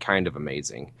 It's kind of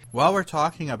amazing. While we're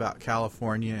talking about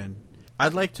California, and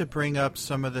I'd like to bring up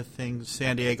some of the things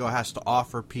San Diego has to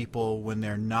offer people when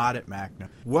they're not at MACNA.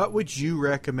 What would you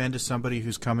recommend to somebody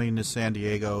who's coming to San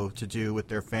Diego to do with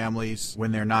their families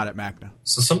when they're not at MACNA?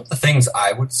 So some of the things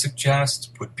I would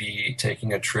suggest would be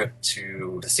taking a trip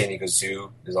to the San Diego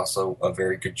Zoo is also a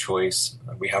very good choice.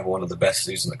 We have one of the best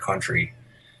zoos in the country.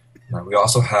 We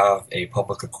also have a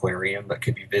public aquarium that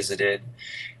could be visited.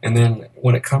 And then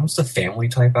when it comes to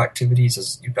family-type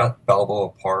activities, you've got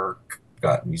Balboa Park, you've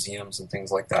got museums and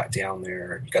things like that down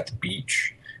there. You've got the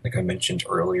beach, like I mentioned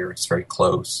earlier. It's very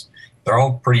close. They're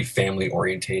all pretty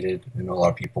family-orientated. I know a lot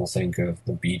of people think of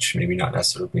the beach maybe not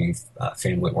necessarily being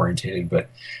family-orientated, but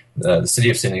the city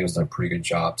of San Diego has done a pretty good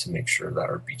job to make sure that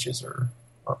our beaches are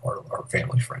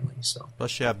family friendly. So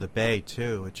plus you have the bay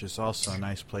too, which is also a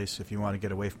nice place if you want to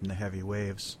get away from the heavy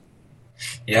waves.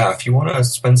 Yeah, if you want to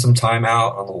spend some time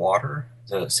out on the water,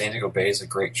 the San Diego Bay is a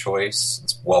great choice.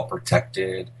 It's well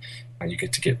protected. You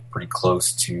get to get pretty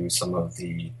close to some of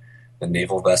the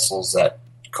naval vessels that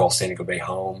call San Diego Bay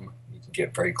home. You can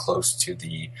get very close to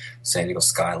the San Diego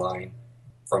skyline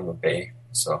from the bay.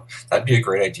 So that'd be a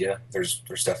great idea. There's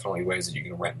definitely ways that you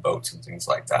can rent boats and things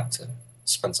like that to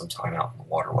spend some time out in the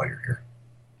water while you're here.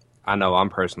 I know I'm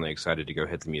personally excited to go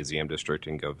hit the museum district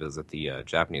and go visit the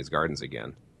Japanese gardens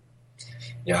again.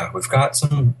 Yeah, we've got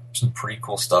some pretty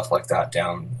cool stuff like that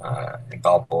down in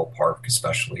Balboa Park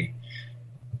especially.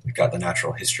 We've got the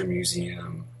Natural History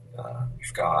Museum.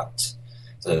 We've got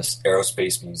the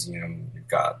Aerospace Museum. We've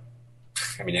got,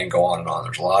 and go on and on.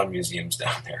 There's a lot of museums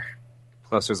down there.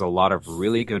 Plus, there's a lot of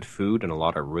really good food and a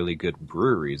lot of really good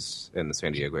breweries in the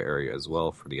San Diego area as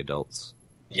well for the adults.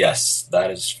 Yes,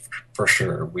 that is for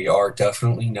sure. We are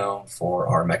definitely known for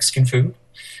our Mexican food.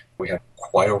 We have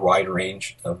quite a wide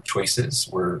range of choices.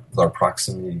 With our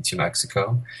proximity to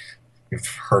Mexico. You've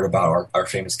heard about our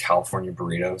famous California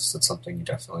burritos. That's something you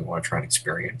definitely want to try and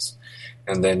experience.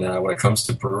 And then when it comes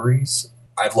to breweries,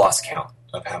 I've lost count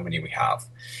of how many we have.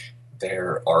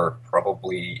 There are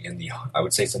probably I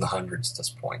would say it's in the hundreds at this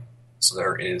point. So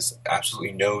there is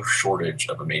absolutely no shortage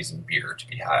of amazing beer to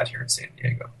be had here in San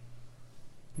Diego.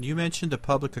 You mentioned a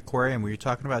public aquarium. Were you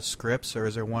talking about Scripps, or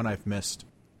is there one I've missed?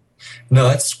 No,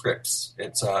 that's Scripps.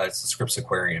 It's the Scripps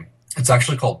Aquarium. It's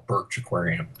actually called Birch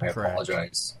Aquarium. I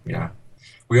apologize. Yeah.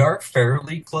 We are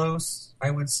fairly close,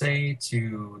 I would say,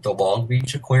 to the Long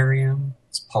Beach Aquarium.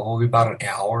 It's probably about an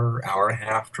hour and a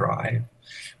half drive.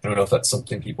 I don't know if that's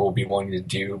something people will be wanting to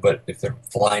do, but if they're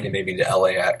flying to maybe to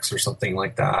LAX or something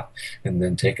like that, and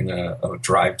then taking a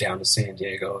drive down to San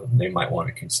Diego, they might want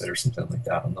to consider something like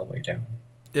that on the way down.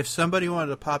 If somebody wanted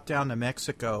to pop down to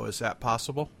Mexico, is that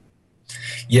possible?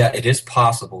 Yeah, it is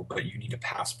possible, but you need a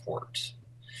passport.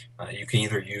 You can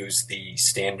either use the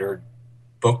standard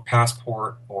book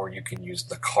passport, or you can use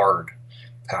the card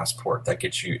passport that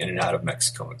gets you in and out of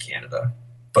Mexico and Canada.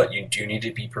 But you do need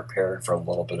to be prepared for a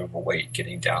little bit of a wait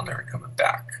getting down there and coming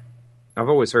back. I've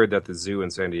always heard that the zoo in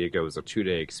San Diego is a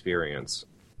 2-day experience.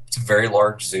 It's a very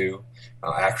large zoo.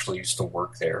 I actually used to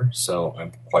work there, so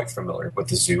I'm quite familiar with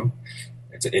the zoo.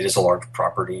 It is a large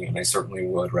property, and I certainly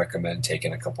would recommend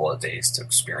taking a couple of days to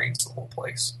experience the whole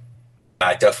place.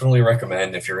 I definitely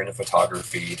recommend, if you're into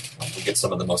photography, we get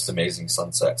some of the most amazing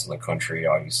sunsets in the country,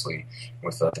 obviously,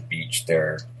 with the beach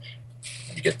there.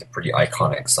 You get the pretty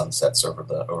iconic sunsets over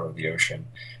the ocean.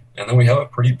 And then we have a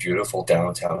pretty beautiful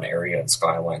downtown area and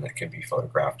skyline that can be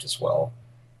photographed as well.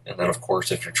 And then, of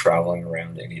course, if you're traveling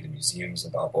around any of the museums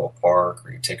in Balboa Park,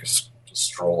 or you take a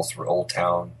stroll through Old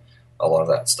Town, a lot of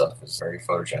that stuff is very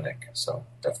photogenic. So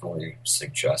definitely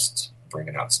suggest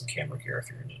bringing out some camera gear if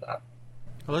you're into that.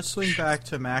 Well, let's swing back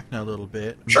to MACNA a little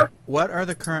bit. Sure. What are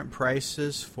the current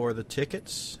prices for the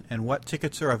tickets, and what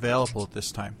tickets are available at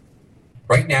this time?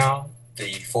 Right now,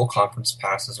 the full conference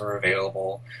passes are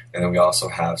available, and then we also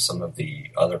have some of the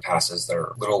other passes that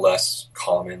are a little less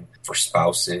common for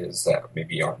spouses that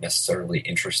maybe aren't necessarily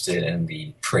interested in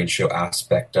the trade show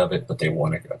aspect of it, but they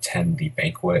want to attend the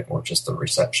banquet or just the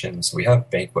reception. So we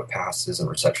have banquet passes and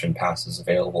reception passes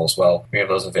available as well. We have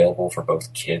those available for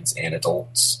both kids and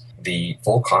adults. The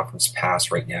full conference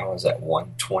pass right now is at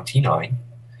 $129,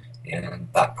 and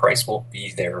that price won't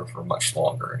be there for much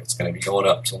longer. It's going to be going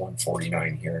up to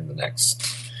 $149 here in the next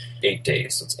 8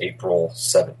 days. So it's April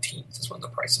 17th is when the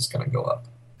price is going to go up.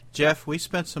 Jeff, we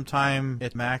spent some time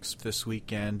at Max this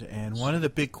weekend, and one of the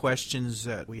big questions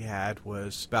that we had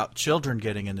was about children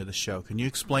getting into the show. Can you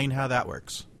explain how that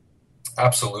works?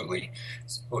 Absolutely.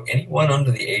 So anyone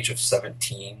under the age of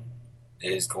 17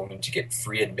 is going to get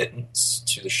free admittance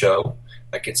to the show.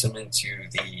 That gets them into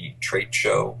the trade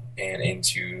show and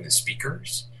into the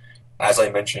speakers. As I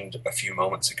mentioned a few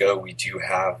moments ago, we do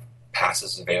have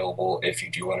passes available if you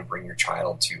do want to bring your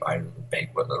child to either the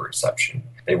banquet or the reception.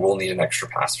 They will need an extra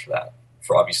pass for that.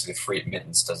 For obviously the free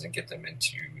admittance doesn't get them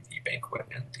into the banquet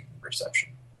and the reception.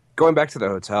 Going back to the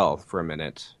hotel for a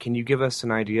minute, can you give us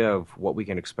an idea of what we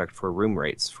can expect for room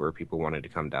rates for people wanting to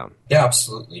come down? Yeah,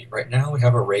 absolutely. Right now we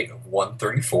have a rate of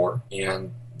 $134,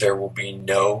 and there will be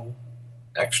no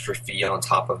extra fee on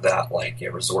top of that, like a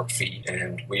resort fee.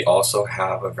 And we also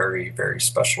have a very, very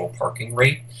special parking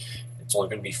rate. It's only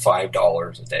going to be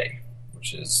 $5 a day,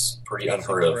 which is pretty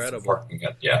unheard of for parking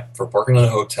for parking in a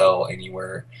hotel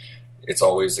anywhere. It's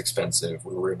always expensive.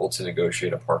 We were able to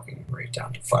negotiate a parking rate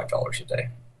down to $5 a day.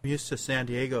 I'm used to San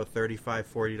Diego, $35,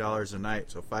 $40 a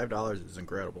night, so $5 is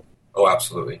incredible. Oh,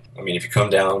 absolutely. I mean, if you come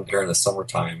down during the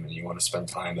summertime and you want to spend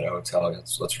time at a hotel,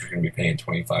 that's what you're going to be paying,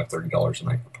 $25, $30 a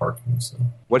night for parking. So,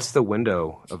 what's the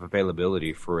window of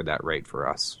availability for that rate for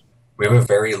us? We have a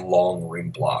very long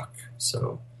room block,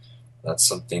 so that's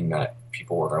something that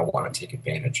people are going to want to take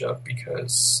advantage of,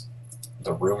 because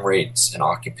the room rates and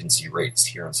occupancy rates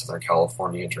here in Southern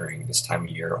California during this time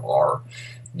of year are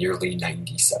nearly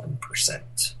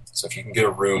 97%. So if you can get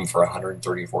a room for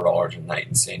 $134 a night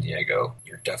in San Diego,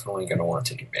 you're definitely going to want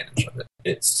to take advantage of it.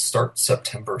 It starts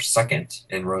September 2nd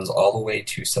and runs all the way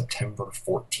to September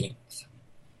 14th.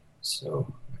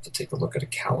 So I have to take a look at a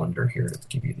calendar here to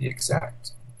give you the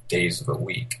exact days of the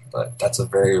week. But that's a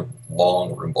very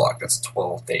long room block. That's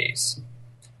 12 days.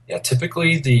 Yeah,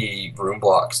 typically the room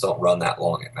blocks don't run that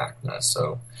long at MACNA,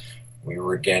 so we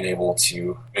were again able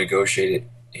to negotiate it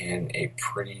in a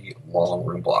pretty long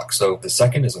room block. So the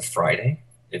 2nd is a Friday.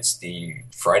 It's the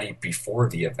Friday before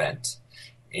the event,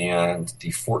 and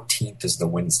the 14th is the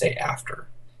Wednesday after.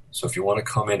 So if you want to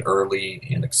come in early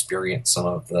and experience some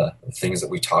of the things that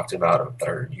we talked about that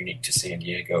are unique to San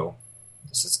Diego,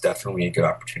 this is definitely a good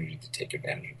opportunity to take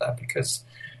advantage of that, because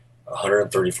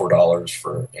 $134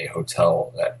 for a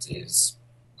hotel that is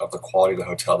of the quality of the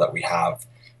hotel that we have,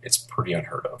 it's pretty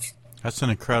unheard of. That's an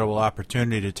incredible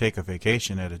opportunity to take a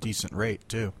vacation at a decent rate,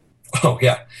 too. Oh,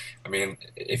 yeah. I mean,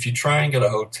 if you try and get a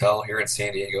hotel here in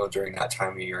San Diego during that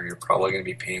time of year, you're probably going to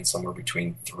be paying somewhere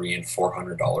between $300 and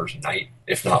 $400 a night,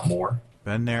 if not more.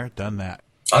 Been there, done that.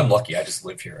 I'm lucky. I just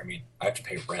live here. I mean, I have to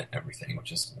pay rent and everything,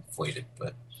 which is inflated,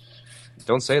 but...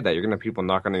 Don't say that. You're going to have people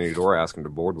knocking on your door asking to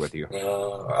board with you.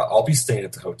 I'll be staying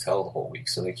at the hotel the whole week,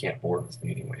 so they can't board with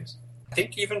me anyways. I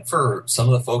think even for some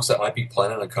of the folks that might be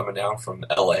planning on coming down from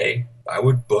LA, I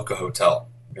would book a hotel.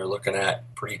 You're looking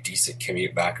at pretty decent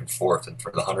commute back and forth, and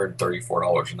for the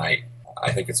 $134 a night,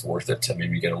 I think it's worth it to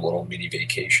maybe get a little mini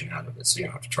vacation out of it, so you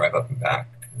don't have to drive up and back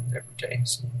every day.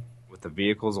 So. With the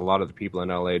vehicles, a lot of the people in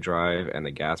LA drive, and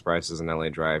the gas prices in LA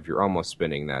drive, you're almost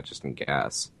spending that just in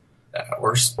gas.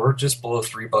 We're just below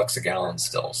 $3 a gallon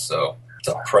still, so it's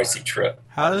a pricey trip.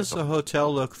 How does the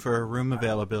hotel look for room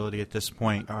availability at this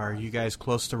point? Are you guys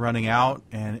close to running out,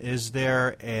 and is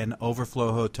there an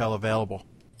overflow hotel available?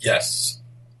 Yes,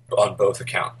 on both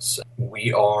accounts.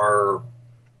 We are,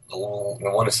 I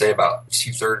want to say, about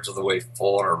 2/3 of the way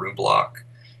full on our room block,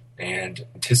 and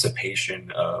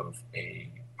anticipation of a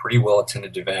pretty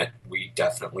well-attended event, we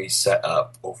definitely set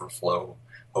up overflow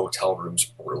hotel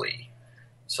rooms early.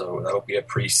 So that'll be a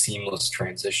pretty seamless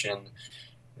transition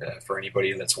for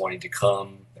anybody that's wanting to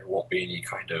come. There won't be any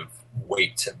kind of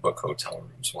wait to book hotel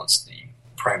rooms once the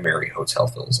primary hotel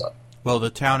fills up. Will the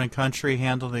Town and Country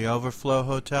handle the overflow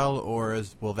hotel, or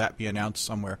will that be announced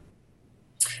somewhere?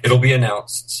 It'll be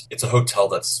announced. It's a hotel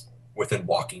that's within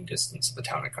walking distance of the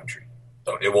Town and Country.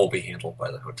 So it won't be handled by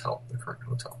the hotel, the current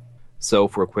hotel. So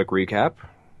for a quick recap,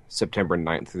 September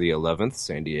 9th through the 11th,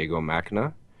 San Diego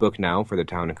MACNA. Book now for the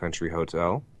Town and Country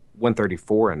Hotel.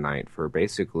 $134 a night for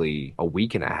basically a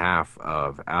week and a half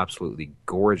of absolutely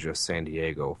gorgeous San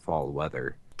Diego fall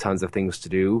weather. Tons of things to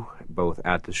do, both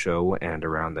at the show and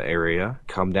around the area.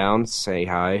 Come down, say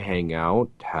hi, hang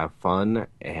out, have fun,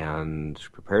 and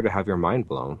prepare to have your mind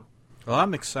blown. Well,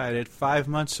 I'm excited. 5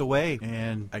 months away,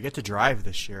 and I get to drive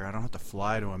this year. I don't have to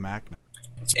fly to a MACNA.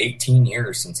 It's 18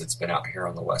 years since it's been out here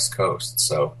on the West Coast,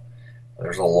 so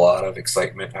there's a lot of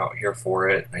excitement out here for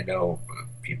it. I know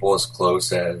people as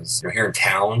close as here in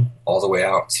town, all the way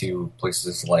out to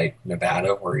places like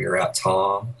Nevada, where you're at,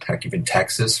 Tom, heck, even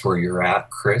Texas, where you're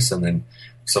at, Chris, and then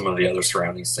some of the other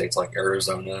surrounding states like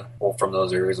Arizona. People from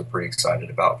those areas are pretty excited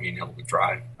about being able to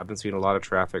drive. I've been seeing a lot of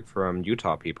traffic from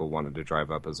Utah people wanting to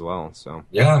drive up as well. So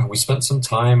yeah, we spent some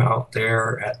time out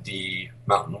there at the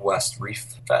Mountain West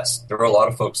Reef Fest. There were a lot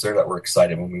of folks there that were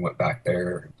excited when we went back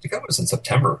there. I think that was in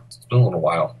September. It's been a little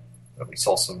while. We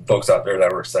saw some folks out there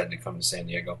that were excited to come to San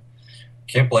Diego.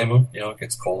 Can't blame them. It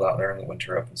gets cold out there in the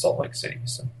winter up in Salt Lake City.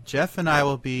 So Jeff and I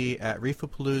will be at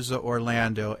Reefapalooza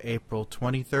Orlando April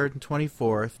 23rd and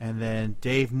 24th, and then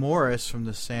Dave Morris from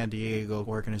the San Diego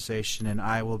organization and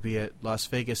I will be at Las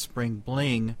Vegas Spring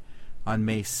Bling on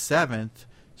May 7th.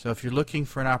 So if you're looking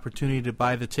for an opportunity to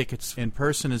buy the tickets in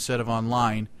person instead of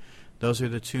online, those are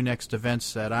the two next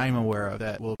events that I'm aware of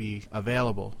that will be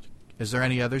available. Is there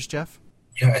any others, Jeff?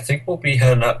 Yeah, I think we'll be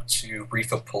heading up to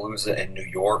Reefapalooza in New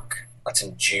York. That's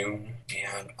in June,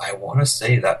 and I want to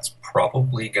say that's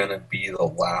probably going to be the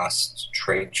last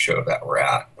trade show that we're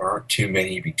at. There aren't too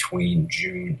many between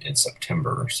June and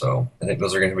September, so I think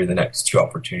those are going to be the next two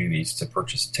opportunities to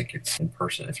purchase tickets in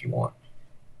person if you want.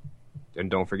 And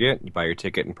don't forget, you buy your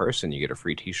ticket in person, you get a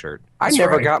free t-shirt. That's I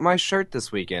never right. got my shirt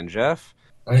this weekend, Jeff.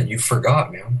 You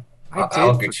forgot, man.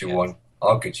 I'll get you one.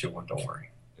 I'll get you one, don't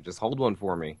worry. Just hold one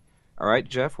for me. All right,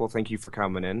 Jeff, well, thank you for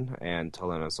coming in and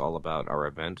telling us all about our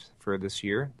event for this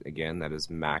year. Again, that is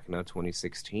MACNA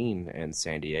 2016 in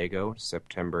San Diego,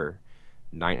 September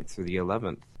 9th through the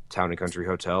 11th. Town and Country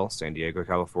Hotel, San Diego,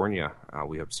 California.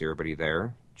 We hope to see everybody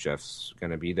there. Jeff's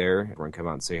going to be there. Everyone come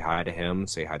out and say hi to him,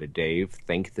 say hi to Dave.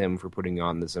 Thank them for putting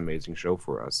on this amazing show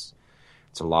for us.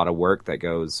 It's a lot of work that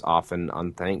goes often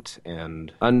unthanked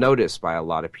and unnoticed by a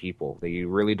lot of people. They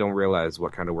really don't realize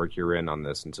what kind of work you're in on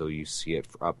this until you see it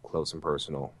up close and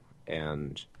personal.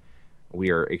 And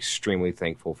we are extremely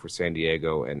thankful for San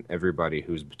Diego and everybody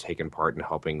who's taken part in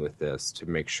helping with this to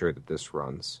make sure that this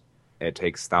runs. It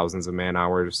takes thousands of man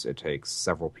hours. It takes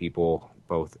several people,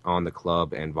 both on the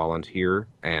club and volunteer.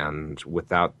 And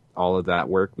without all of that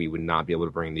work, we would not be able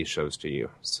to bring these shows to you.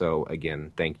 So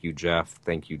again, thank you, Jeff.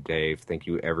 Thank you, Dave. Thank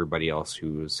you, everybody else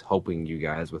who's helping you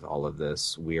guys with all of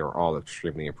this. We are all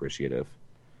extremely appreciative.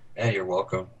 Yeah, you're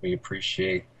welcome. We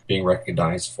appreciate being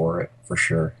recognized for it, for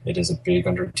sure. It is a big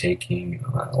undertaking,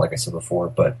 like I said before,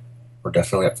 but we're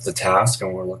definitely up to the task,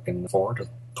 and we're looking forward to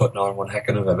putting on one heck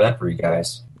of an event for you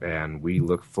guys. And we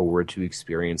look forward to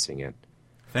experiencing it.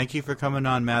 Thank you for coming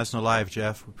on MASNA Live,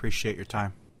 Jeff. We appreciate your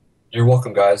time. You're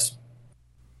welcome, guys.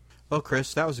 Well,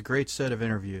 Chris, that was a great set of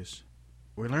interviews.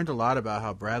 We learned a lot about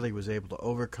how Bradley was able to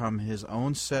overcome his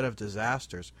own set of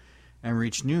disasters and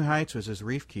reach new heights with his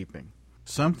reef keeping,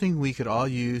 something we could all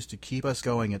use to keep us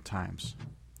going at times.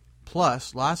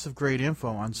 Plus, lots of great info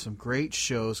on some great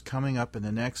shows coming up in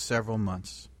the next several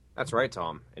months. That's right,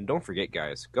 Tom. And don't forget,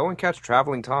 guys, go and catch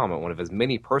Traveling Tom at one of his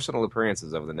many personal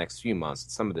appearances over the next few months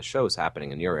at some of the shows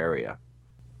happening in your area.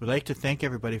 We'd like to thank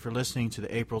everybody for listening to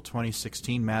the April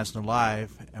 2016 MASNA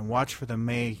Live, and watch for the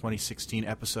May 2016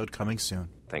 episode coming soon.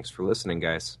 Thanks for listening,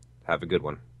 guys. Have a good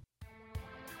one.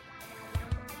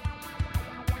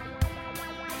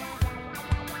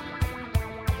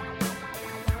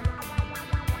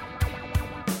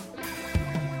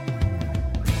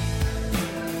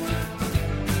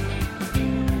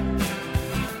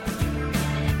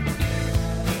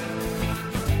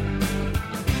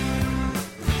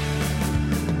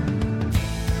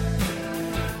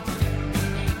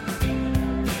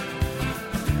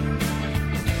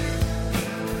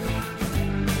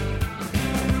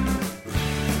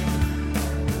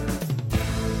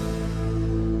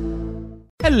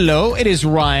 Hello, it is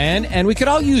Ryan, and we could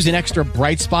all use an extra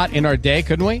bright spot in our day,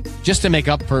 couldn't we? Just to make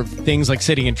up for things like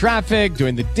sitting in traffic,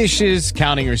 doing the dishes,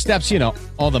 counting your steps, you know,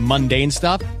 all the mundane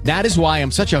stuff. That is why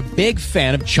I'm such a big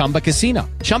fan of Chumba Casino.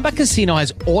 Chumba Casino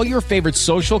has all your favorite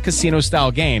social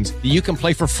casino-style games that you can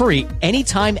play for free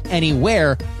anytime,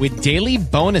 anywhere with daily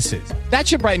bonuses. That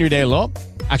should brighten your day a little.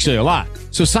 Actually, a lot.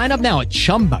 So sign up now at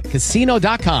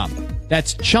ChumbaCasino.com.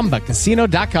 That's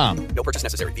ChumbaCasino.com. No purchase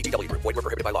necessary. VGW Group. Void where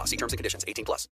prohibited by law. See terms and conditions. 18+.